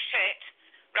knowing your shit,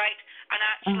 right, and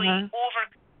actually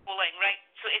over-controlling, right?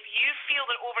 So if you feel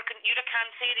that you're a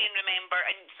Cancerian, remember,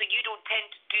 and so you don't tend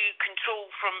to do control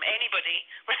from anybody,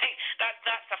 right?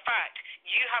 That's a fact.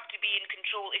 You have to be in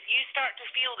control. If you start to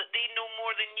feel that they know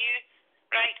more than you,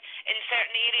 right, in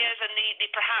certain areas, and they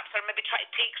perhaps are maybe trying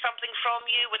to take something from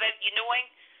you without you knowing,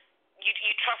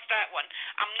 you trust that one.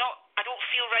 I don't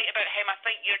feel right about him. I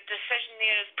think your decision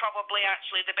there is probably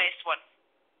actually the best one.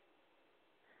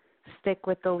 Stick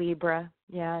with the Libra,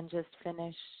 and just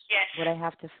finish what I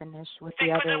have to finish with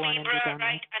the other one and be done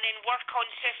right? And then work on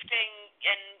shifting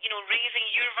and, raising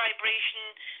your vibration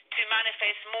to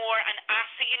manifest more, and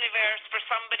ask the universe for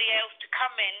somebody else to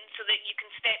come in so that you can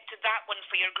step to that one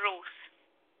for your growth.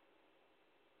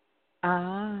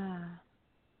 Ah.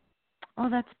 Oh,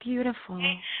 that's beautiful.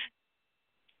 Okay.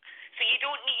 So you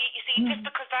don't need, just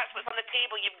because that's what's on the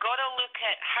table, you've got to look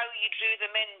at how you drew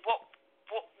them in. What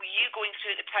were you going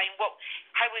through at the time?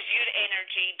 How was your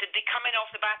energy? Did they come in off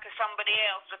the back of somebody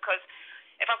else? Because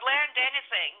if I've learned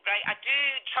anything, right, I do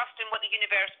trust in what the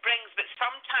universe brings, but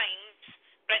sometimes,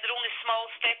 right, they're only small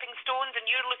stepping stones, and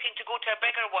you're looking to go to a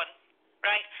bigger one,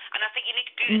 right? And I think you need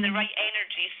to do it in the right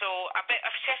energy. So a bit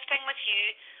of shifting with you.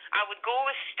 I would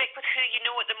stick with who you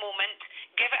know at the moment,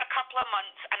 give it a couple of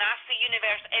months, and ask the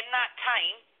universe in that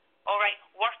time, all right,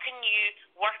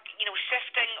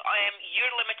 shifting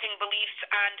your limiting beliefs,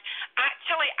 and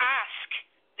actually ask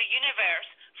the universe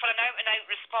for an out-and-out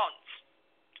response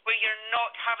where you're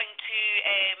not having to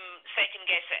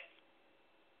second-guess it.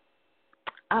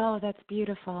 Oh, that's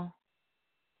beautiful.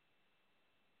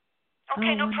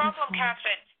 Okay, no problem,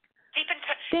 Catherine. Keep in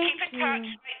touch. Do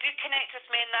connect with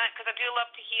me in that, because I do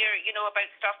love to hear, about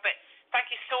stuff. But thank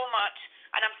you so much,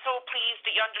 and I'm so pleased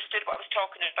that you understood what I was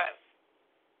talking about.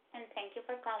 And thank you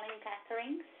for calling,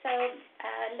 Catherine. So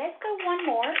let's go one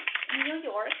more in New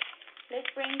York. Let's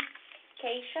bring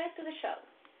Keisha to the show.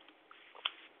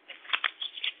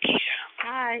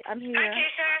 Hi, I'm here. Hi,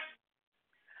 Keisha.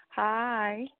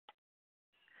 Hi.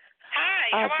 Hi,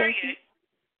 how are you?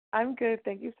 I'm good.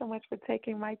 Thank you so much for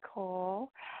taking my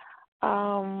call. Very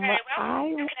well. How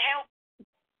can I help?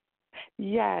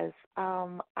 Yes.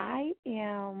 I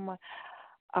am.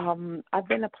 I've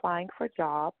been applying for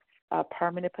jobs,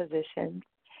 permanent positions,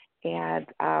 and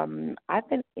I've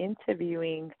been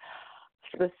interviewing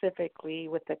specifically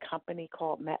with a company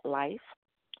called MetLife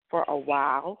for a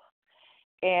while,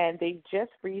 and they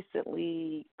just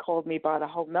recently called me about a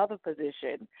whole nother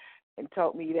position and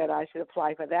told me that I should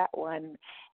apply for that one.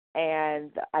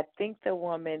 And I think the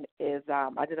woman is,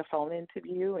 I did a phone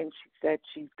interview, and she said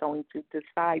she's going to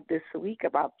decide this week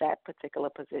about that particular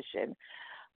position.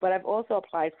 But I've also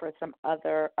applied for some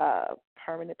other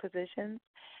permanent positions,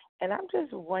 and I'm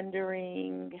just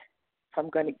wondering if I'm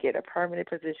going to get a permanent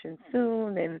position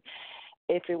soon and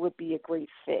if it would be a great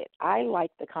fit. I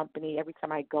like the company. Every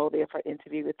time I go there for an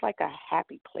interview, it's like a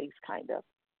happy place, kind of.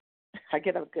 I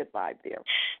get a good vibe there.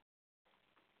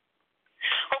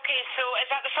 Okay, so is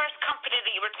that the first company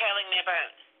that you were telling me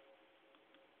about?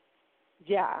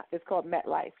 Yeah, it's called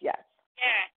MetLife, yes.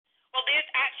 Yeah. Well,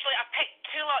 I picked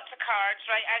 2 lots of cards,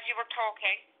 right, as you were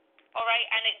talking, all right,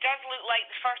 and it does look like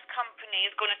the first company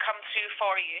is going to come through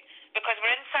for you, because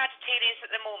we're in Sagittarius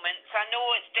at the moment, so I know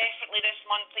it's definitely this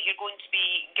month that you're going to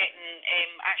be getting,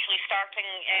 actually starting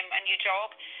a new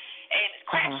job. It's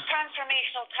quite a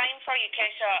transformational time for you,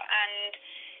 Kesha, and,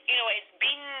 it's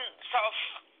been sort of,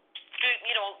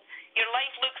 your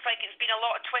life looks like it's been a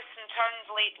lot of twists and turns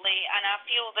lately, and I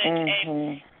feel that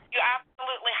you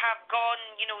absolutely have gone,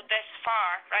 this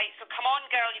far, right? So come on,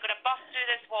 girl, you're going to bust through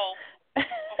this wall,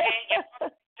 okay? You're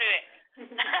busting through it.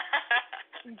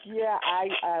 Yeah,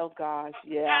 oh gosh,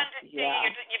 yeah. Your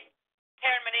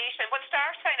determination. What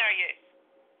star sign are you?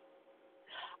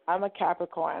 I'm a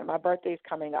Capricorn. My birthday's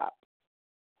coming up.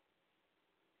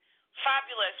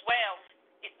 Fabulous. Well,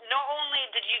 not only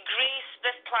did you grace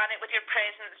this planet with your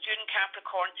presence during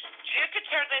Capricorn,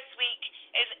 Jupiter this week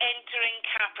is entering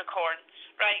Capricorn,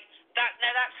 right?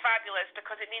 Now that's fabulous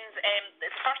because it means it's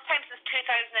the first time since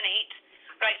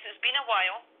 2008, right? So it's been a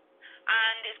while,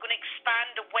 and it's going to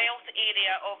expand the wealth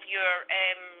area of your,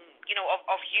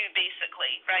 of you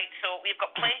basically, right? So we've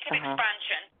got plenty of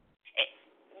expansion,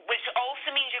 which also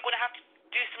means you're going to have to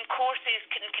do some courses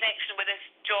in connection with this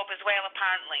job as well,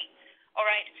 apparently. All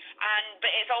right,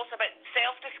 but it's also about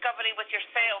self-discovery with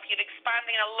yourself. You're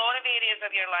expanding in a lot of areas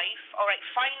of your life. All right,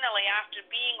 finally, after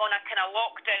being on a kind of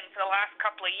lockdown for the last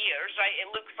couple of years, right, it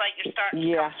looks like you're starting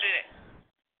to come through it.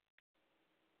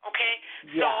 Okay,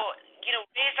 so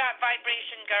raise that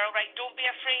vibration, girl. Right, don't be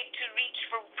afraid to reach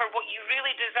for what you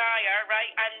really desire.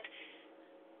 Right, and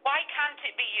why can't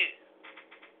it be you?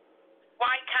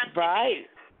 Why can't it be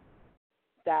you?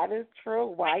 That is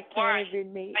true. Why can't it be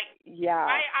me?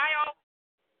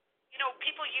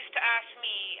 People used to ask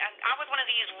me, and I was one of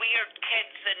these weird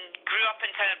kids and grew up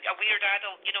into a weird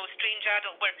adult, strange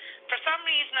adult, where for some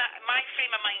reason my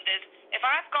frame of mind is, if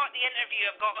I've got the interview,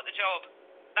 I've got the job.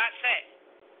 That's it.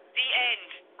 The end.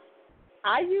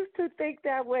 I used to think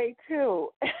that way too.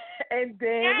 And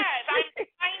then... Yes, I'm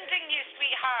finding you,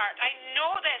 sweetheart. I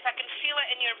know this. I can feel it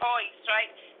in your voice, right?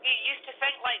 You used to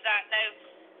think like that. Now,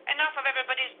 enough of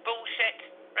everybody's bullshit,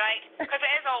 right? Because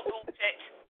it is all bullshit.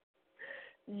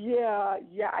 Yeah,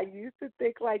 I used to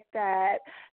think like that,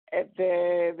 and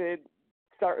then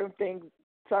certain things,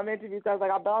 some interviews, I was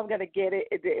like, I know I'm going to get it.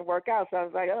 It didn't work out, so I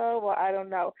was like, oh, well, I don't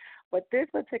know. But this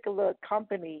particular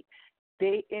company,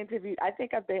 they interviewed, I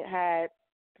think I've had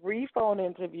 3 phone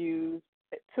interviews,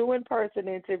 2 in-person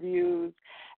interviews,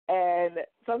 and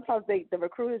sometimes the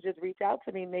recruiters just reach out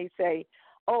to me and they say,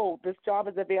 oh, this job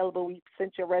is available. We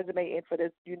sent your resume in for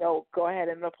this, go ahead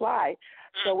and apply.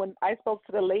 So when I spoke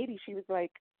to the lady, she was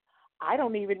like, I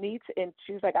don't even need to, and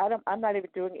she was like, I'm not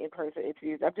even doing in-person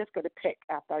interviews. I'm just going to pick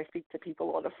after I speak to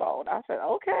people on the phone. I said,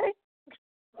 okay.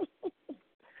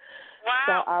 Wow.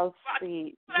 So I'll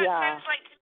see. That sounds like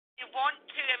they want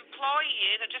to employ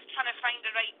you. They're just trying to find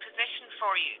the right position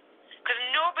for you. Because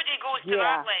nobody goes to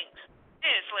that length.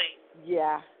 Seriously.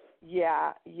 Yeah.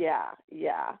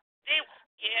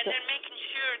 And they're making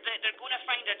sure that they're going to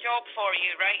find a job for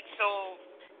you, right? So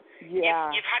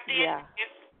you've had the interview.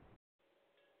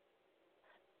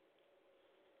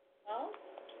 Well,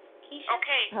 Keisha,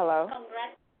 okay. Hello.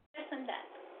 Congrats on that.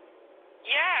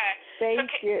 Yeah. Thank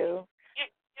you.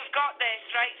 You've got this,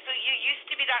 right? So you used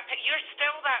to be that. You're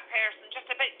still that person, just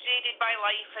a bit jaded by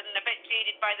life and a bit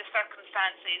jaded by the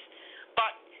circumstances.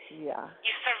 But you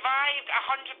survived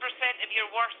 100% of your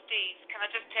worst days. Can I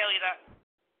just tell you that?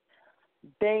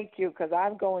 Thank you, because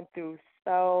I'm going through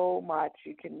so much.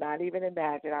 You cannot even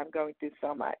imagine. I'm going through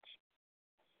so much.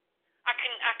 I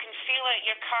can feel it.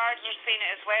 Your cards are saying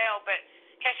it as well. But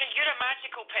Kesha, you're a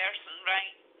magical person,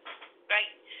 right?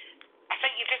 Right. I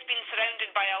think you've just been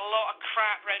surrounded by a lot of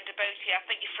crap round about you. I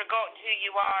think you've forgotten who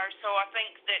you are. So I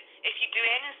think that if you do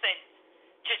anything,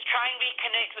 just try and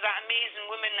reconnect with that amazing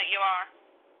woman that you are,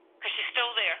 because she's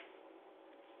still there.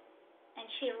 And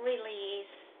she really is.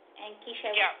 And Keisha,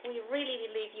 we really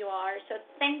believe you are. So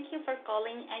thank you for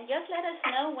calling, and just let us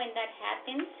know when that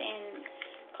happens and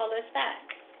call us back.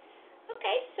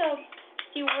 Okay, so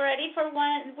you ready for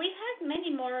one? We have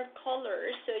many more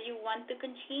callers, so you want to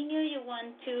continue? You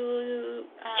want to?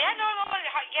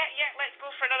 Let's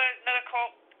go for another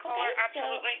caller. Okay,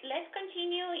 absolutely. So let's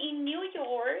continue in New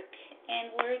York,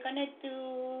 and we're gonna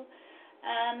do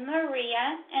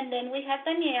Maria, and then we have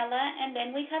Daniela, and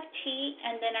then we have T,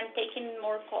 and then I'm taking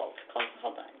more calls.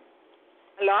 Hold on.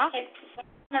 Hello? Okay,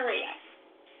 Maria.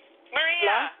 Maria.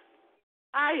 Hello?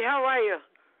 Hi, how are you?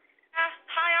 Hi,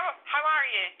 how are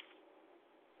you?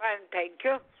 Fine, thank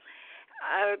you.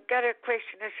 I got a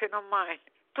question, if you don't mind.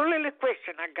 2 little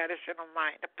questions I got, if you don't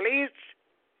mind, please.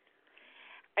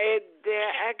 And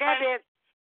I got it.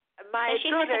 My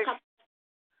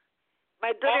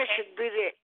daughter should be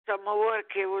the some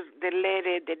work with the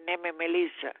lady, the name is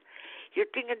Melissa. You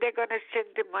think they're going to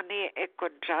send the money a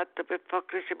contract before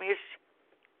Christmas?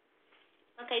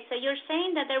 Okay, so you're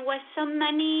saying that there was some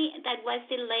money that was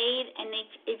delayed, and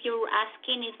if you're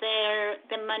asking if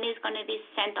the money is going to be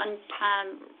sent on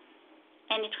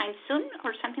anytime soon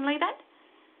or something like that?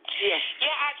 Yes.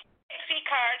 Yeah, I've picked 3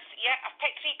 cards. Yeah, I've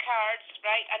picked 3 cards,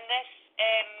 right? And this,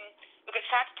 we've got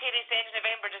Sagittarius end of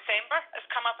November, December has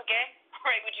come up again.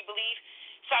 Right, would you believe?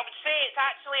 So I would say it's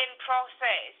actually in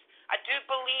process. I do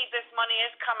believe this money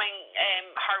is coming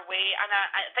her way, and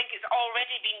I think it's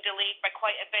already been delayed by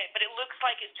quite a bit, but it looks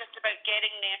like it's just about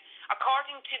getting there.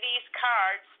 According to these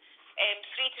cards, 3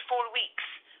 to 4 weeks.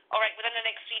 All right, within the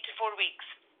next 3 to 4 weeks.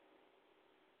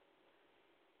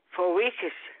 4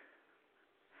 weeks?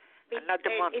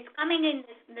 Another month. It's coming in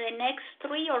the next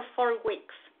 3 or 4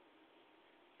 weeks.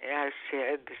 Yes,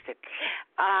 I understand.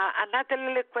 Another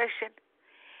little question.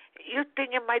 You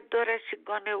think my daughter is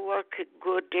going to work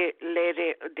good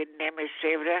lady? The name is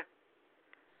Sarah.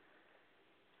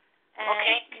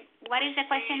 Okay. What is the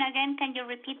question again? Can you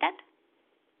repeat that?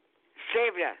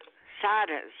 Sarah.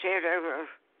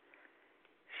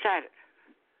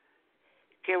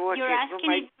 You're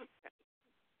asking if...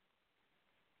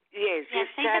 Yes, is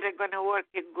Sarah going to work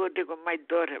good with my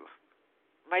daughter?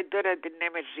 My daughter, the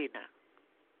name is Zina.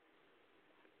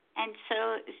 And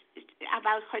so,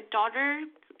 about her daughter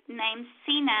named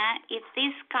Sina, if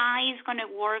this guy is going to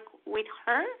work with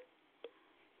her?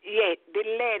 Yeah, the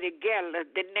lady, girl,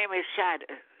 the name is Sarah.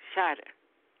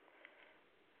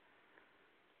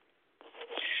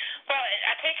 Well,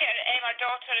 I take it my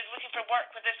daughter is looking for work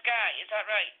with this guy. Is that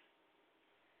right?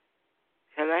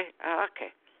 Hello? Oh,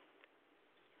 okay.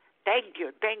 Thank you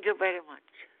very much.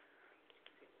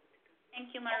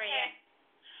 Thank you, Maria.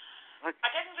 Okay.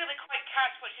 I didn't really quite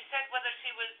catch what she said, whether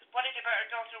she was worried about her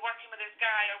daughter working with this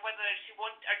guy or whether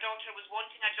her daughter was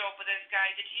wanting a job with this guy.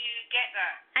 Did you get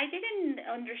that? I didn't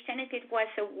understand if it was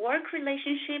a work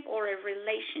relationship or a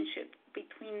relationship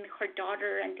between her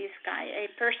daughter and this guy, a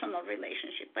personal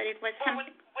relationship, but it was something...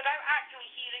 Without actually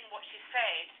hearing what she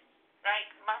said, right,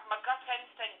 my gut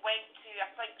instinct went to, I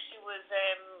think she was,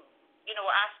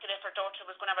 asking if her daughter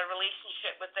was going to have a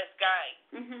relationship with this guy.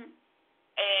 Mm-hmm.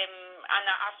 And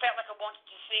I felt like I wanted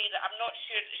to say that I'm not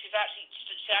sure that she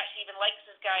actually even likes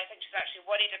this guy. I think she's actually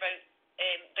worried about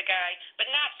the guy,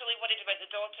 but naturally worried about the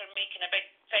daughter making a big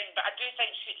thing. But I do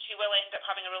think she will end up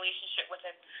having a relationship with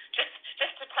him.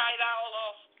 Just to tie that all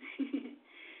off.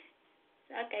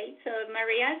 Okay, so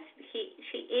Maria,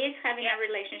 she is having a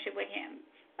relationship with him.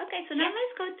 Okay, so now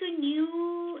let's go to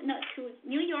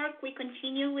New York. We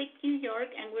continue with New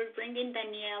York, and we're bringing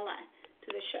Daniela to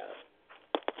the show.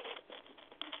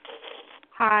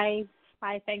 Hi,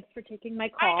 thanks for taking my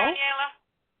call. Hi, Daniela.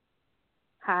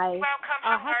 Hi. Welcome. How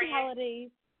are happy you? holidays.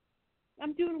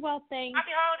 I'm doing well, thanks.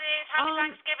 Happy holidays. Happy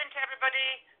Thanksgiving to everybody.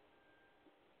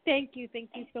 Thank you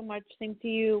so much. Same to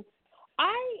you.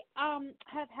 I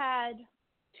have had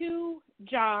 2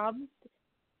 jobs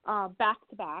back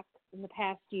to back in the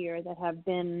past year that have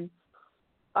been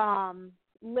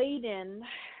laden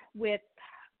with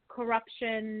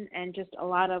corruption and just a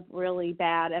lot of really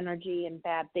bad energy and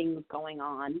bad things going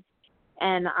on.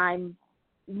 And I'm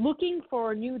looking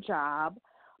for a new job,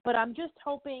 but I'm just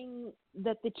hoping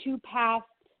that the 2 past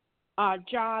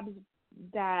jobs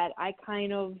that I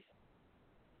kind of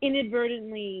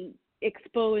inadvertently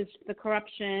exposed the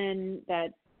corruption,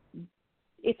 that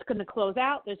it's going to close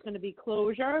out, there's going to be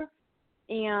closure,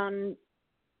 and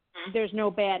there's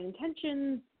no bad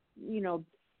intentions,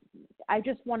 I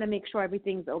just want to make sure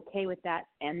everything's okay with that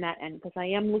and because I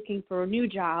am looking for a new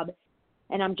job,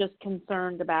 and I'm just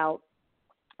concerned about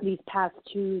these past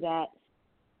 2 that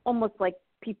almost like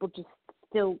people just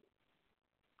still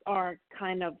are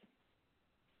kind of,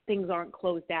 things aren't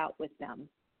closed out with them.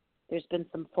 There's been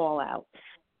some fallout.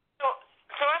 So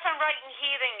if I'm right in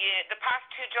hearing you, the past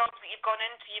 2 jobs that you've gone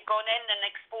in and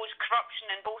exposed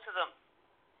corruption in both of them?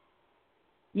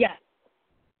 Yes.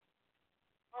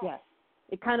 Oh. Yes.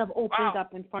 It kind of opened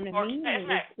up in front of me, and it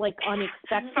was like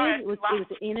unexpected. It was an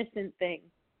innocent thing.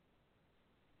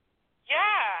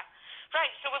 Yeah.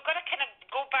 Right. So we've got to kind of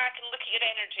go back and look at your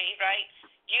energy, right?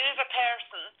 You as a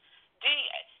person, do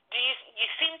you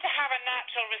seem to have a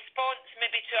natural response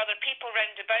maybe to other people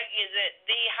round about you that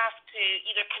they have to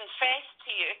either confess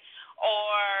to you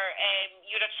or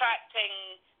you're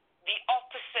attracting the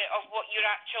opposite of what your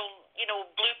actual,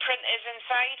 blueprint is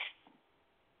inside?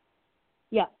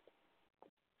 Yeah.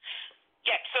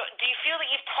 Yeah, so do you feel that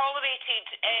you've tolerated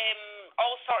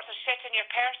all sorts of shit in your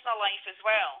personal life as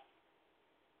well?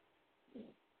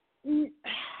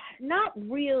 Not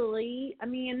really. I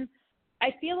mean,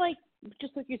 I feel like,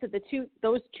 just like you said,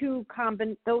 those two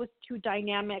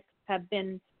dynamics have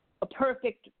been a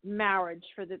perfect marriage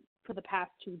for the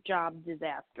past 2 job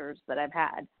disasters that I've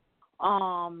had.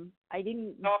 I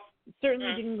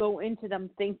certainly didn't go into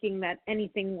them thinking that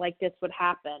anything like this would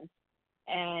happen.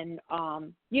 And,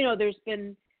 there's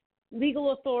been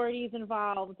legal authorities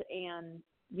involved and,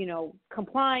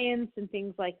 compliance and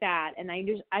things like that. And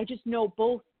I just know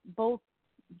both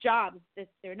jobs that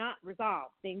they're not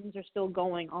resolved. Things are still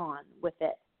going on with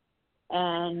it.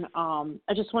 And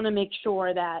I just want to make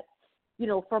sure that, you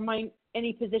know, for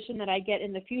any position that I get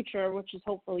in the future, which is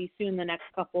hopefully soon, the next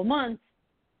couple of months,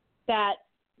 that,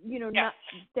 you know, not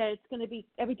that it's going to be,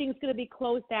 everything's going to be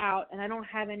closed out, and I don't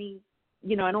have any,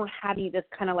 you know, this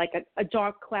kind of like a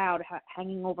dark cloud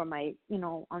hanging over my, you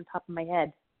know, on top of my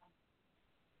head.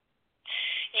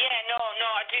 Yeah, no,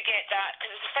 I do get that,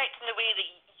 because it's affecting the way that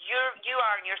you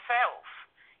are yourself,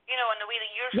 you know, and the way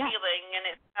that you're feeling, and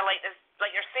it's like this, like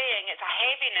you're saying, it's a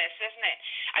heaviness, isn't it?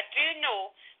 I do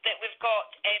know that we've got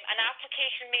an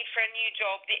application made for a new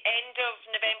job the end of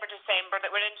November, December that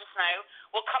we're in just now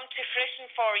will come to fruition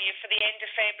for you for the end of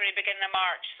February, beginning of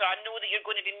March. So I know that you're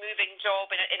going to be moving job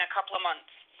in a couple of months.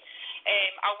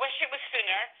 I wish it was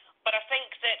sooner, but I think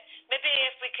that maybe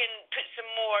if we can put some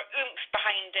more oomph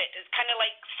behind it, it's kind of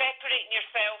like separating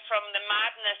yourself from the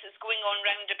madness that's going on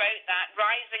round about that,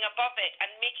 rising above it and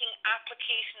making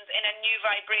applications in a new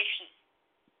vibration.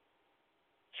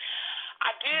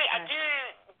 I do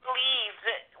believe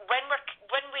that when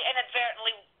we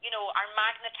inadvertently, you know, are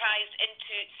magnetized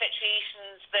into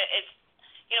situations that is,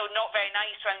 you know, not very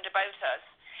nice round about us,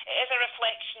 it is a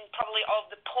reflection probably of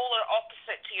the polar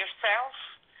opposite to yourself,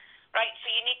 right?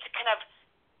 So you need to kind of,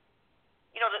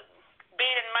 you know,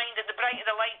 bear in mind that the brighter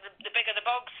the light, the bigger the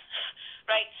bugs,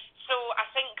 right? So I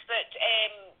think that,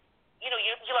 you know,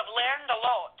 you'll have learned a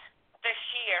lot this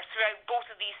year throughout both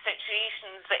of these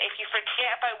situations, that if you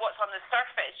forget about what's on the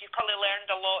surface, you've probably learned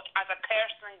a lot as a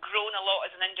person and grown a lot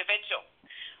as an individual.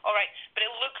 All right, but it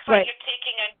looks like you're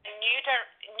taking a new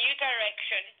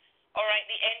direction. All right,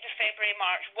 the end of February,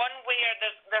 March, one where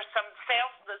there's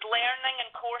there's learning and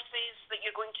courses that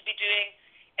you're going to be doing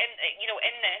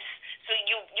in this, so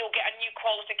you'll get a new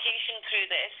qualification through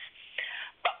this.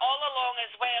 But all along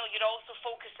as well, you're also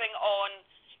focusing on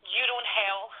your own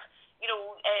health, you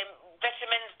know,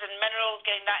 vitamins and minerals,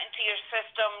 getting that into your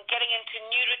system, getting into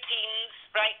new routines,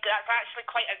 right? That's actually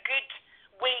quite a good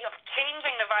way of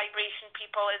changing the vibration,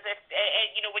 people, is if,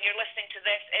 you know, when you're listening to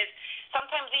this, is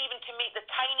sometimes even to make the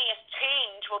tiniest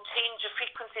change will change the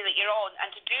frequency that you're on. And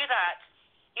to do that,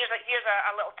 here's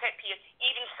a little tip here,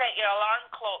 even set your alarm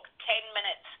clock 10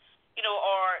 minutes, you know,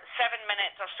 or 7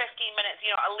 minutes or 15 minutes,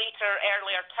 you know, a later,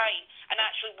 earlier time, and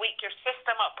actually wake your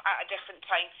system up at a different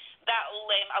time. That will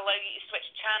allow you to switch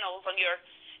channels on your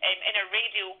inner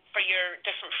radio for your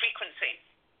different frequency.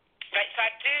 Right, so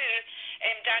I do,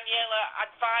 Daniela,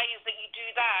 advise that you do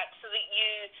that so that you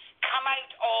come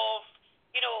out of,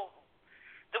 you know,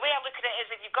 the way I look at it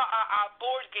is if you've got a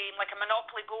board game, like a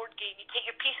Monopoly board game, you take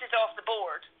your pieces off the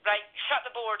board, right, shut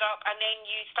the board up, and then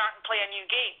you start and play a new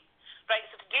game. Right,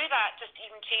 so to do that, just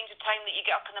even change the time that you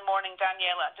get up in the morning,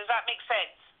 Daniela. Does that make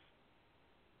sense?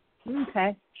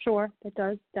 Okay, sure, it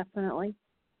does, definitely.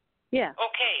 Yeah.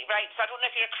 Okay, right, so I don't know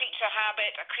if you're a creature of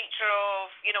habit, a creature of,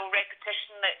 you know,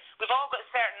 repetition, that we've all got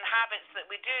certain habits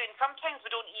that we do, and sometimes we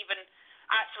don't even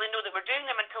actually know that we're doing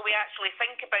them until we actually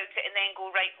think about it and then go,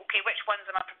 right, okay, which ones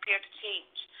am I prepared to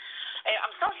change?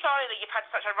 I'm so sorry that you've had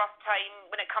such a rough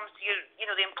time when it comes to your, you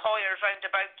know, the employers round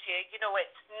about you. You know,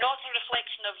 it's not a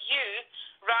reflection of you,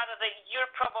 rather that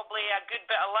you're probably a good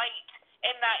bit of light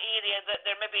in that area that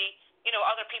there maybe, you know,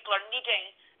 other people are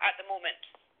needing at the moment.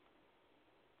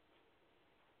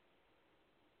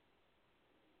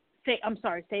 I'm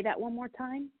sorry, say that one more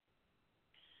time.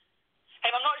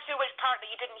 I'm not sure which part that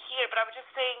you didn't hear, but I was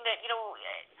just saying that, you know,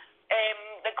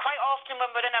 that quite often when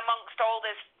we're in amongst all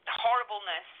this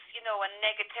horribleness, you know, and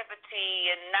negativity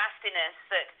and nastiness,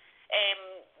 that,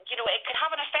 you know, it can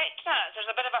have an effect on us. There's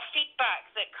a bit of a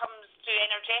feedback that comes through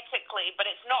energetically, but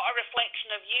it's not a reflection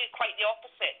of you, quite the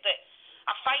opposite. That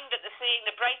I find that the saying,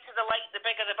 the brighter the light, the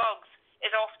bigger the bugs,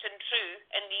 is often true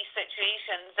in these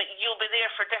situations, that you'll be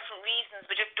there for different reasons,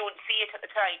 we just don't see it at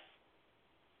the time.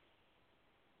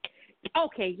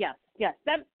 Okay, yes.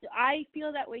 That I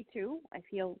feel that way too. I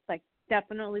feel like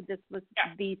definitely this was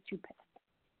these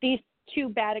two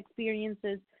bad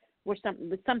experiences were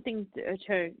something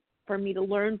for me to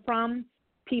learn from,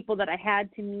 people that I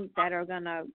had to meet that are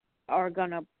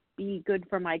gonna be good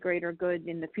for my greater good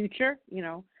in the future. You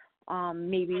know,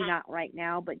 maybe not right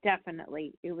now, but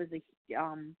definitely it was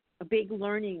a big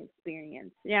learning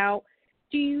experience. Now,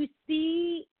 do you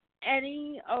see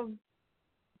anything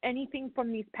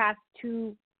from these past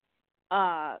two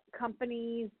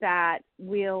companies that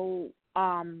will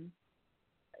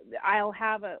I'll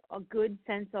have a good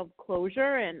sense of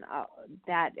closure, and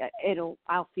that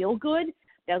I'll feel good?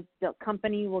 The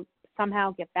company will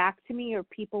somehow get back to me, or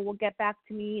people will get back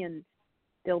to me, and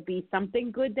there'll be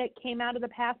something good that came out of the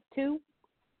past two?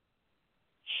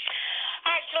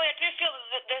 Actually, I do feel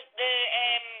that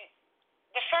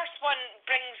the first one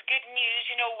brings good news,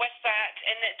 with that,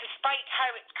 and that despite how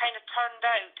it's kind of turned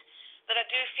out, that I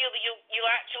do feel that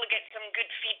you'll actually get some good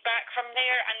feedback from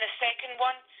there. And the second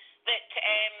one, that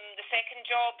the second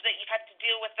job that you've had to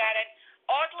deal with that in,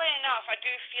 oddly enough, I do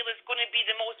feel is going to be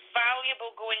the most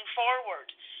valuable going forward.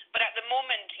 But at the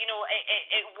moment,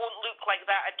 it won't look like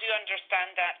that. I do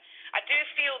understand that. I do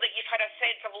feel that you've had a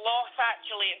sense of loss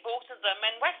actually at both of them,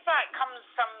 and with that comes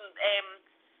some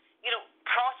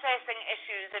processing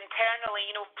issues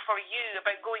internally, for you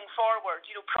about going forward,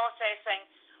 processing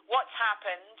what's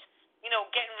happened,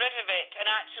 getting rid of it and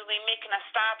actually making a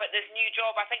stab at this new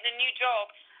job. I think the new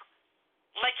job,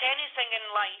 like anything in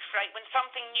life, right, when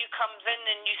something new comes in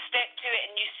and you step to it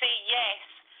and you say yes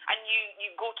and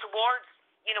you go towards,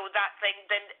 that thing,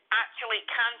 then actually it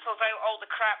cancels out all the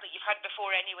crap that you've had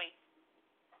before anyway.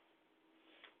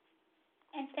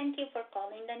 And thank you for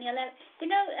calling, Daniela.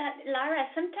 Lara,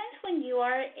 sometimes when you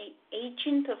are an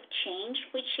agent of change,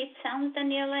 which it sounds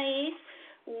Daniela is,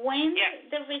 when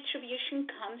the retribution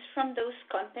comes from those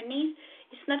companies,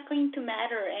 it's not going to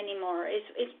matter anymore.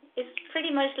 It's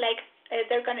pretty much like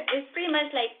it's pretty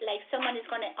much like someone is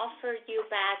going to offer you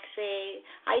back the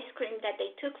ice cream that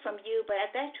they took from you, but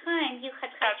at that time you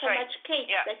had so much cake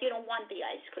that you don't want the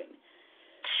ice cream.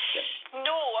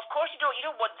 No, of course you don't. You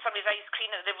don't want somebody's ice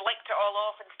cream that they've licked it all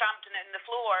off and stamped it in the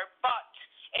floor, but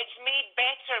it's made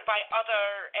better by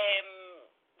other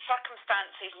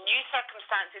circumstances, new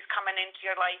circumstances coming into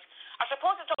your life. I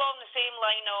suppose it's along the same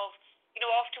line of,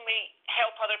 often we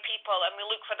help other people and we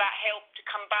look for that help to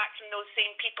come back from those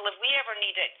same people if we ever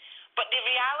need it. But the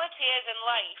reality is in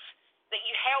life that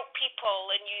you help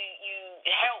people and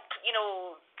you help,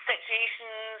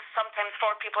 situations, sometimes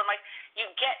for people in life, you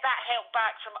get that help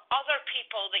back from other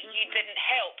people that you didn't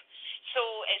help. So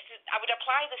I would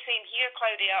apply the same here,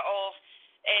 Claudia, of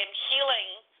healing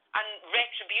and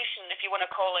retribution, if you want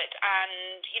to call it,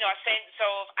 and, a sense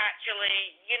of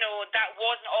actually, that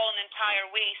wasn't all an entire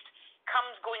waste,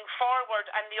 comes going forward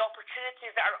and the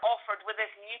opportunities that are offered with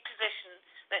this new position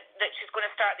that she's going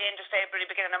to start at the end of February,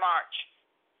 beginning of March.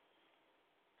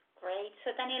 Great.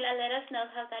 So, Daniela, let us know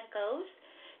how that goes.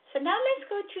 So now let's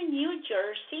go to New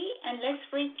Jersey and let's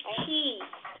bring Keith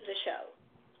to the show.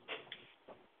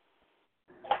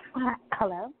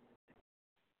 Hello.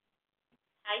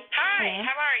 Hi. Hi.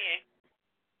 How are you?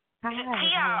 Hi. Is it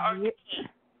Tia or T?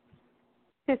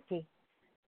 Sissy.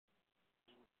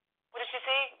 What did she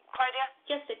say, Claudia?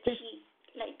 Just a T,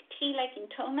 like in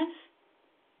Thomas.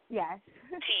 Yes.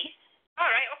 T.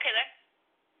 All right. Okay then.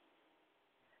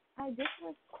 I just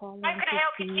was calling. How can I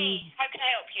help you, T? How can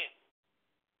I help you?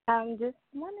 Just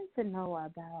wanted to know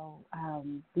about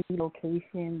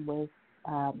relocation with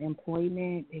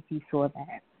employment, if you saw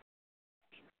that.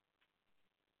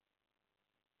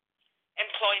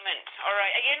 Employment. All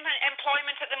right. Are you in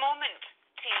employment at the moment,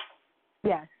 T?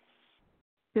 Yes.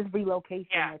 Just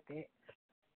relocation with it.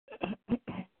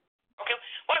 Okay.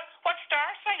 What star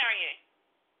sign are you?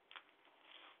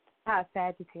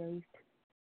 Sagittarius.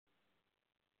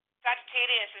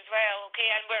 Sagittarius as well, okay,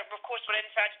 and we're in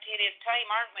Sagittarius time,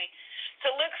 aren't we? So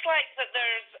it looks like that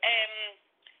there's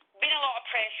been a lot of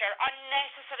pressure,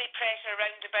 unnecessary pressure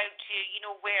around about you,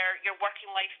 where your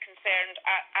working life's concerned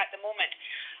at the moment.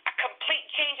 A complete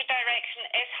change of direction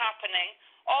is happening,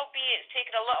 albeit it's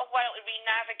taken a little while to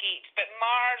re-navigate, but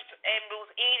Mars rules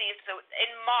Aries, so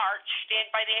in March,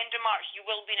 by the end of March, you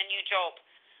will be in a new job,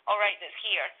 all right, that's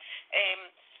here.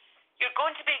 You're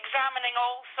going to be examining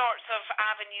all sorts of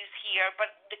avenues here,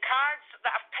 but the cards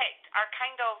that I've picked are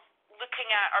kind of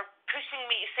pushing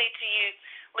me to say to you,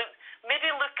 maybe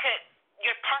look at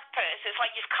your purpose. It's like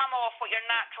you've come off what your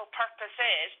natural purpose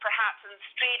is, perhaps, and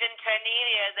strayed into an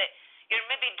area that you're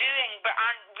maybe doing but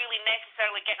aren't really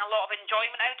necessarily getting a lot of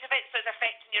enjoyment out of it, so it's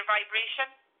affecting your vibration.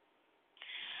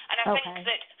 And I think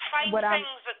that find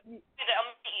things that'll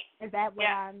make you... Is that what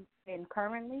I'm in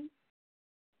currently?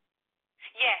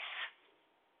 Yes.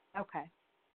 Okay.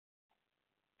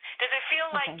 Does it feel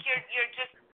like you're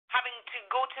just having to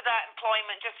go to that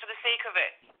employment just for the sake of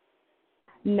it?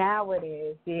 Now it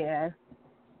is, yeah.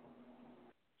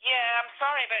 Yeah, I'm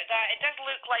sorry about that. It does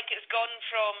look like it's gone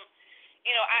from,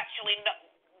 actually,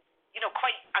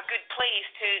 quite a good place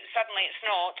to suddenly it's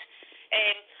not.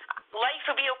 Life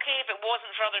would be okay if it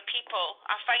wasn't for other people.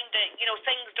 I find that,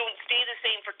 things don't stay the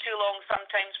same for too long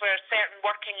sometimes where certain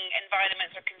working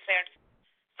environments are concerned.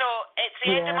 So it's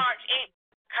the end of March, 8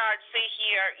 cards say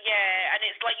here, and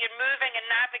it's like you're moving and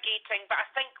navigating, but I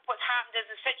think what's happened is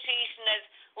the situation has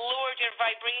lowered your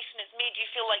vibration, it's made you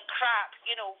feel like crap,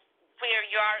 where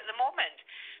you are at the moment.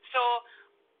 So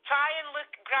try and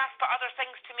grasp at other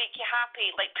things to make you happy,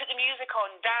 like put the music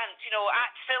on, dance,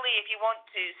 act silly if you want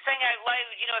to, sing out loud,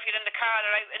 if you're in the car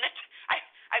or out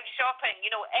shopping,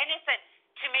 anything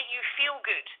to make you feel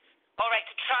good. All right,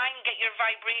 to try and get your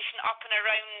vibration up and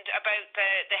around about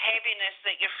the heaviness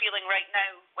that you're feeling right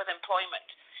now with employment.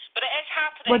 But it is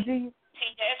happening. Well,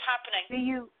 it is happening. Do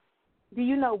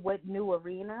you know what new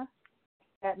arena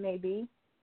that may be?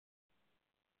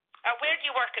 Where do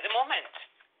you work at the moment?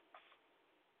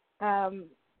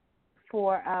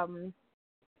 For a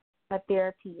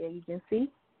therapy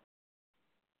agency.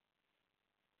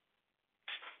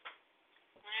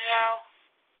 Well,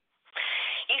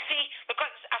 you see,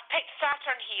 because I've picked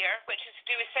Saturn here, which is to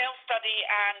do with self-study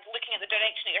and looking at the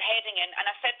direction that you're heading in. And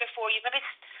I said before,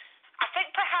 I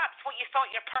think perhaps what you thought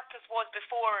your purpose was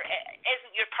before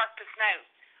isn't your purpose now,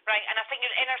 right? And I think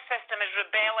your inner system is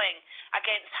rebelling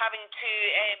against having to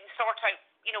sort out,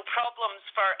 problems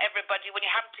for everybody when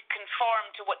you have to conform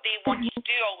to what they want you to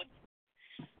do always.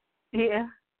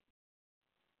 Yeah.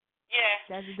 Yeah.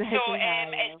 That's exactly so how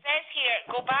it says here,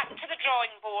 go back to the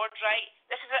drawing board, right?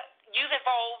 You've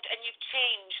evolved and you've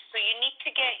changed, so you need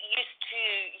to get used to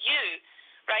you,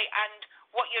 right? And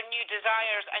what your new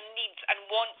desires and needs and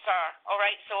wants are, all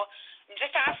right? So I'm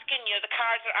just asking you, the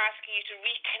cards are asking you to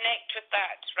reconnect with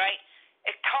that, right?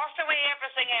 Toss away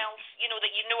everything else,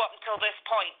 that you know up until this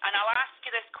point. And I'll ask you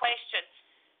this question.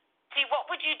 See, what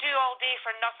would you do all day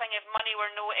for nothing if money were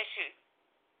no issue?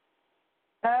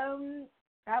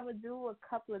 I would do a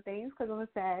couple of things because I'm a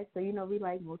SAG, so, we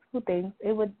like multiple things.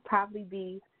 It would probably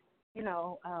be,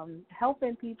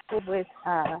 helping people with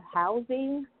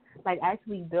housing, like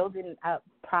actually building up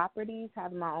properties,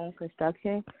 having my own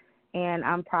construction. And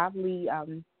I'm probably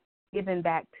giving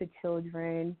back to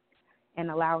children and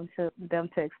allowing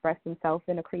them to express themselves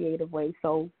in a creative way.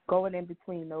 So going in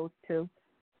between those two.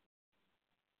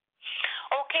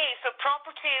 Okay, so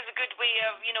property is a good way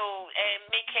of,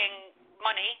 making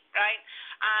money, right?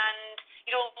 And,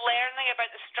 learning about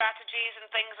the strategies and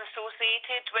things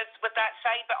associated with that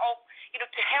side, but all,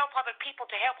 to help other people,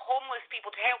 to help homeless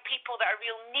people, to help people that are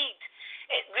real need,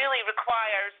 it really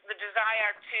requires the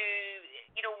desire to,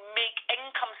 make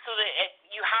income so that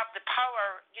you have the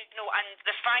power, and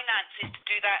the finances to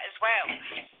do that as well.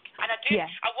 And I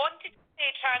wanted to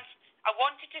say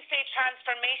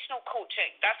transformational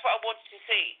coaching. That's what I wanted to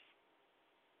say.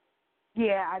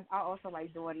 Yeah, I also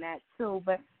like doing that too,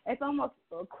 but it's almost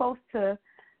close to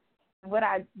what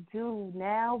I do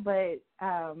now. But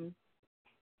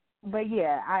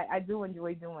yeah, I do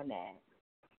enjoy doing that.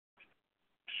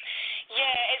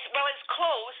 Yeah, it's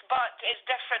close, but it's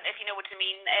different if you know what I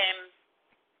mean.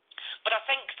 But I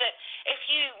think that if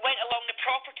you went along the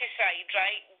property side,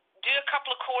 right, do a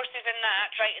couple of courses in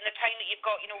that, right, in the time that you've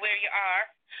got, where you are,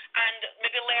 and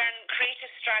maybe learn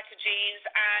creative strategies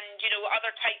and,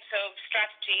 other types of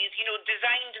strategies,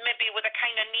 designed maybe with a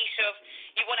kind of niche of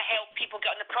you want to help people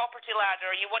get on the property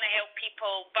ladder, you want to help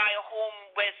people buy a home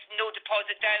with no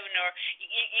deposit down, or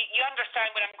you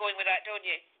understand where I'm going with that, don't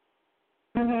you?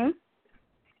 Mhm.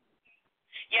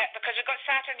 Yeah, because we've got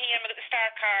Saturn here and we've got the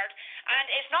star card, and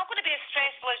it's not going to be as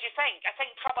stressful as you think. I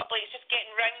think probably it's just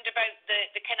getting round about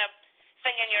the kind of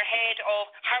thing in your head of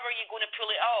how are you going to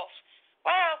pull it off.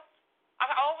 Well, I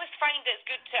always find it's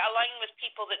good to align with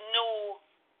people that know,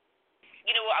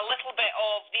 a little bit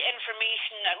of the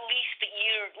information at least that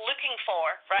you're looking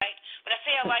for, right? When I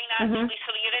say align, actually, so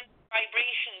that you're in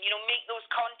vibration, make those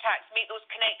contacts, make those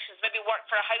connections, maybe work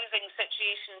for a housing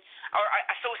situation or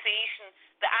association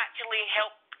that actually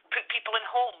help put people in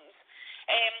homes.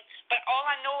 But all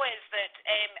I know is that,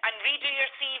 and redo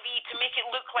your CV to make it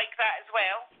look like that as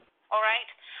well, all right?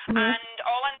 And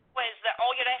all I know is that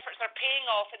all your efforts are paying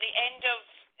off at the end of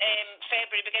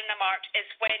February, beginning of March, is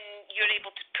when you're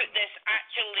able to put this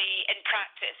actually in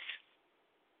practice.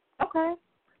 Okay.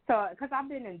 So, because I've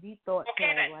been in deep thought.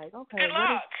 Okay, then. Like, okay. Good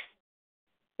luck.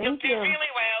 You'll do really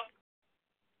well.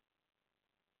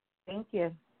 Thank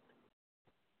you.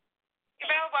 You're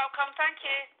very welcome. Thank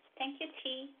you. Thank you,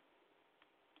 T.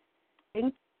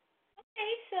 Thank you.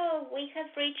 Okay, so we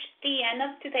have reached the end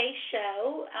of today's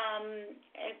show.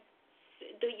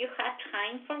 Do you have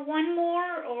time for one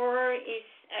more, or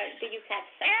do you have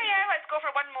seconds? Yeah, let's go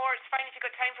for one more. It's fine if you've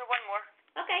got time for one more.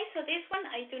 Okay, so this one,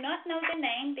 I do not know the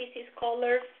name. This is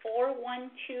caller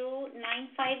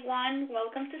 412951.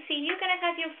 Welcome to see you. Can I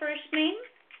have your first name?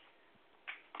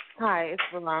 Hi, it's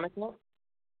Veronica.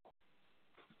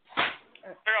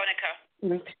 Veronica.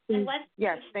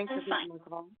 Yes, thanks for taking my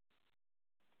call.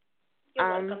 You're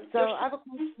welcome. So I have a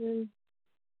question.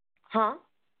 Huh?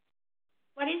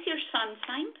 What is your sun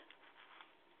sign?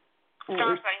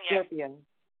 Star sign, yeah. Scorpio.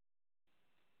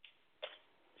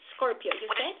 Scorpio, you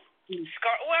said?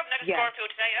 I'm not a Scorpio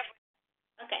tonight.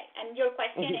 Okay, and your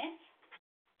question is?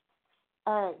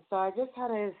 All right, so I just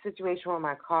had a situation with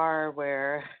my car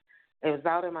where it was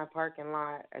out in my parking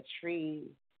lot. A tree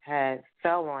had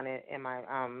fell on it in my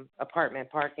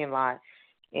apartment parking lot.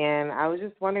 And I was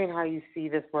just wondering how you see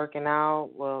this working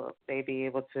out. Will they be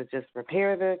able to just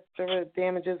repair the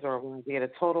damages, or will we get a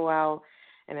total out?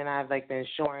 And then I have like the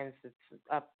insurance that's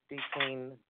up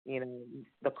between,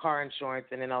 the car insurance,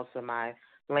 and then also my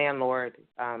landlord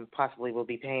possibly will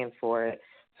be paying for it.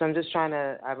 So I'm just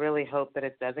I really hope that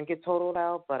it doesn't get totaled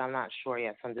out, but I'm not sure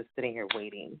yet. So I'm just sitting here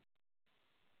waiting.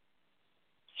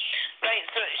 Right,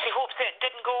 so she hopes it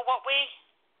didn't go what way?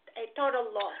 A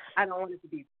total loss. I don't want it to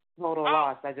be total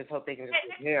loss. I just hope they can just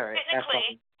repair it.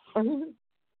 Technically,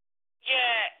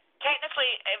 technically,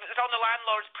 it was on the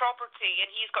landlord's property, and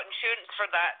he's got insurance for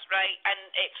that, right? And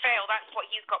it fell. That's what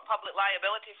he's got public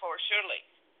liability for, surely.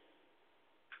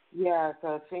 Yeah,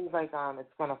 so it seems like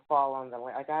it's going to fall on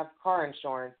I have car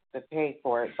insurance to pay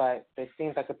for it, but it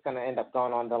seems like it's going to end up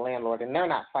going on the landlord, and they're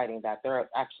not fighting that. They're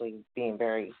actually being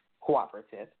very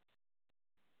cooperative.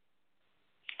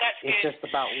 That's good. It's just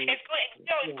about it's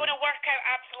going to work out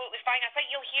absolutely fine. I think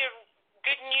you'll hear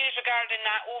good news regarding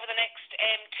that over the next 2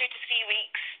 to 3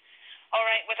 weeks. All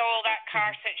right, with all that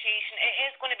car situation, it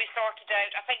is going to be sorted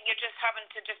out. I think you're just having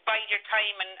to just bide your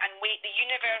time and wait. The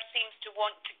universe seems to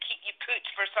want to keep you put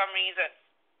for some reason.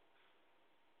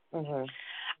 I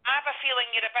have a feeling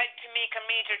you're about to make a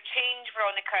major change,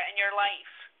 Veronica, in your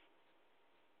life.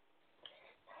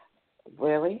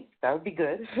 Really? That would be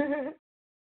good.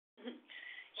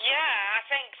 Yeah, I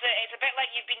think that it's a bit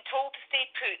like you've been told to stay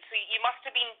put, so you must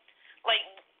have been, like,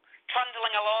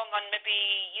 trundling along on maybe,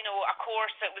 a course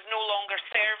that was no longer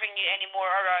serving you anymore,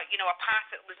 or a path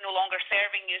that was no longer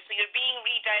serving you. So you're being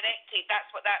redirected. That's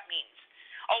what that means.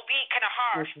 Albeit kind of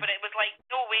harsh, but it was like,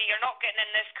 no way, you're not getting in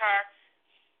this car.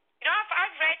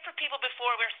 I've read for people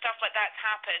before where stuff like that's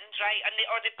happened, right? And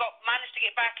they've managed to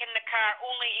get back in the car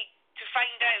only to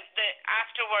find out that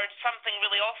afterwards something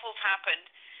really awful's happened.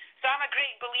 So I'm a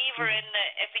great believer in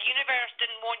that if the universe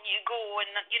didn't want you to go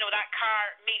and, that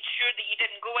car made sure that you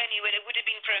didn't go anywhere, it would have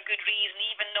been for a good reason,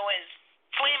 even though it's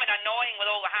flaming annoying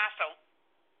with all the hassle.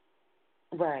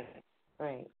 Right.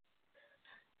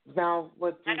 Now,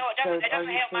 I know, it doesn't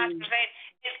help Master Zen.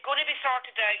 It's going to be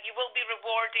sorted out. You will be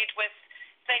rewarded with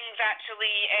things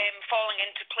actually falling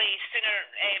into place sooner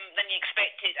than you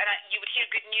expected. And you would hear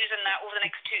good news on that over the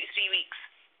next 2 to 3 weeks.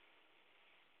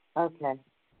 Okay.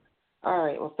 All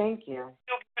right. Well, thank you.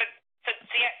 So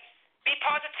yeah, be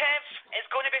positive. It's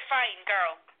going to be fine,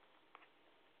 girl.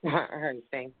 All right.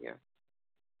 Thank you.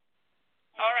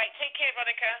 All right. Take care,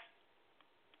 Veronica.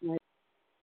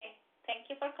 Thank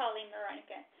you for calling,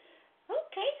 Veronica.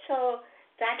 Okay, so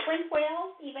that went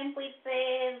well, even with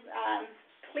the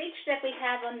glitch that we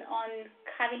have on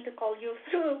having to call you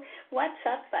through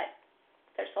WhatsApp, but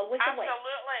there's always a way.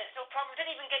 Absolutely. No problem.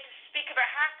 Didn't even get to speak about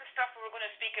half the stuff we were going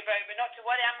to speak about, but not to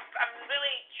worry. I'm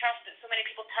really chuffed that so many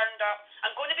people turned up.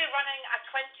 I'm going to be running a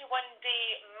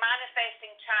 21-day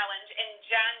manifesting challenge in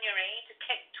January to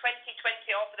kick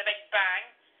 2020 off with a big bang.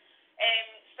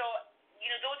 So,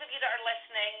 those of you that are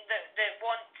listening that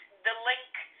want the link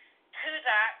to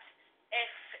that, if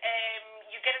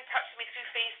you get in touch with me through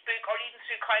Facebook or even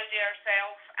through Claudia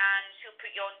herself, and she'll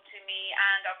put you on to me,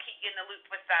 and I'll keep you in the loop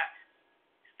with that.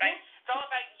 Right? It's all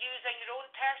about using your own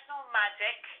personal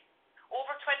magic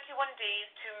over 21 days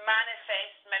to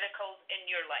manifest miracles in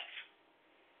your life.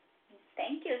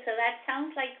 Thank you. So that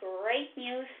sounds like great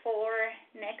news for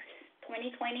next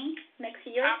 2020, next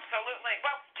year. Absolutely.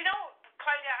 Well,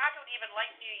 Claudia, I don't even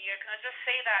like New Year. Can I just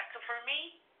say that? So for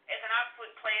me, it's an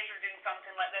absolute pleasure doing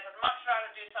something like this. I'd much rather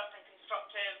do something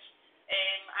constructive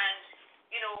and,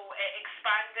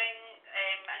 expanding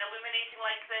and illuminating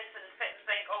like this and sit and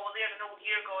think, oh, well, there's an old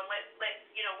year going. Let's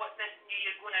what's this new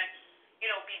year going to,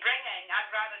 be bringing? I'd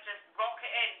rather just rock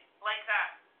it in like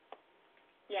that.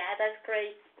 Yeah, that's a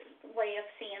great way of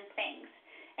seeing things.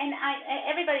 And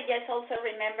everybody just also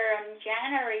remember on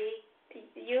January,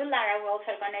 you, Lara, Wells,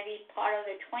 are going to be part of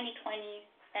the 2020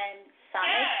 summit.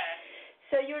 Yeah.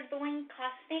 So you're doing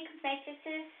cosmic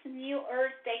messages, New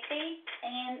Earth Decade,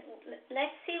 and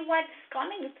let's see what's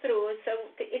coming through.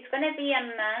 So it's going to be a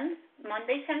month,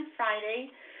 Mondays and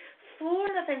Fridays, full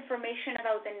of information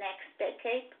about the next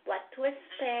decade, what to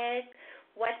expect,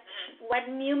 what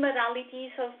new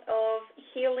modalities of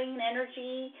healing,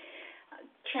 energy,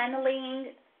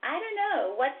 channeling. I don't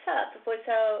know what's up.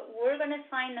 So we're going to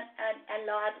find a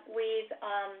lot with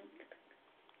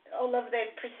all of the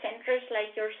presenters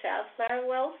like yourself, Lara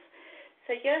Wells.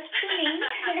 So just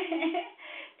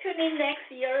tune in next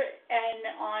year and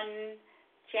on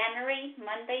January,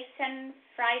 Mondays and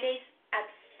Fridays at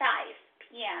 5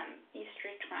 p.m.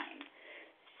 Eastern Time.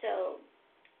 So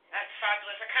that's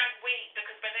fabulous. I can't wait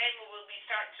because by then we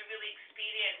start to really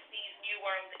experience these new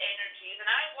world energies. And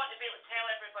I want to be able to tell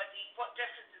everybody what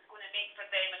difference it's going to make for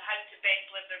them and how to best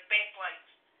live their best lives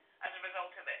as a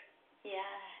result of it.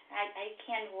 Yeah, I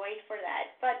can't wait for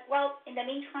that. But, well, in the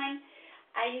meantime,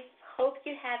 I hope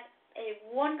you have a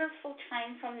wonderful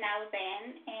time from now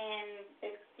then, and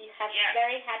you have a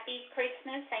very happy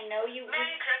Christmas. I know you will.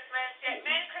 Merry Christmas. Yeah,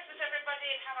 Merry Christmas, everybody,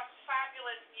 and have a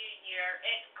fabulous New Year.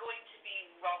 It's going to be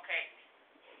rocking.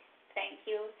 Thank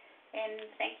you. And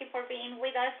thank you for being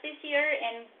with us this year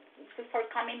and for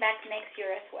coming back next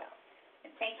year as well.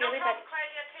 And thank you, everybody. No problem,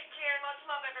 Claudia. Take care. Lots of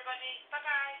love, everybody.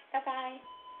 Bye-bye.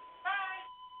 Bye-bye.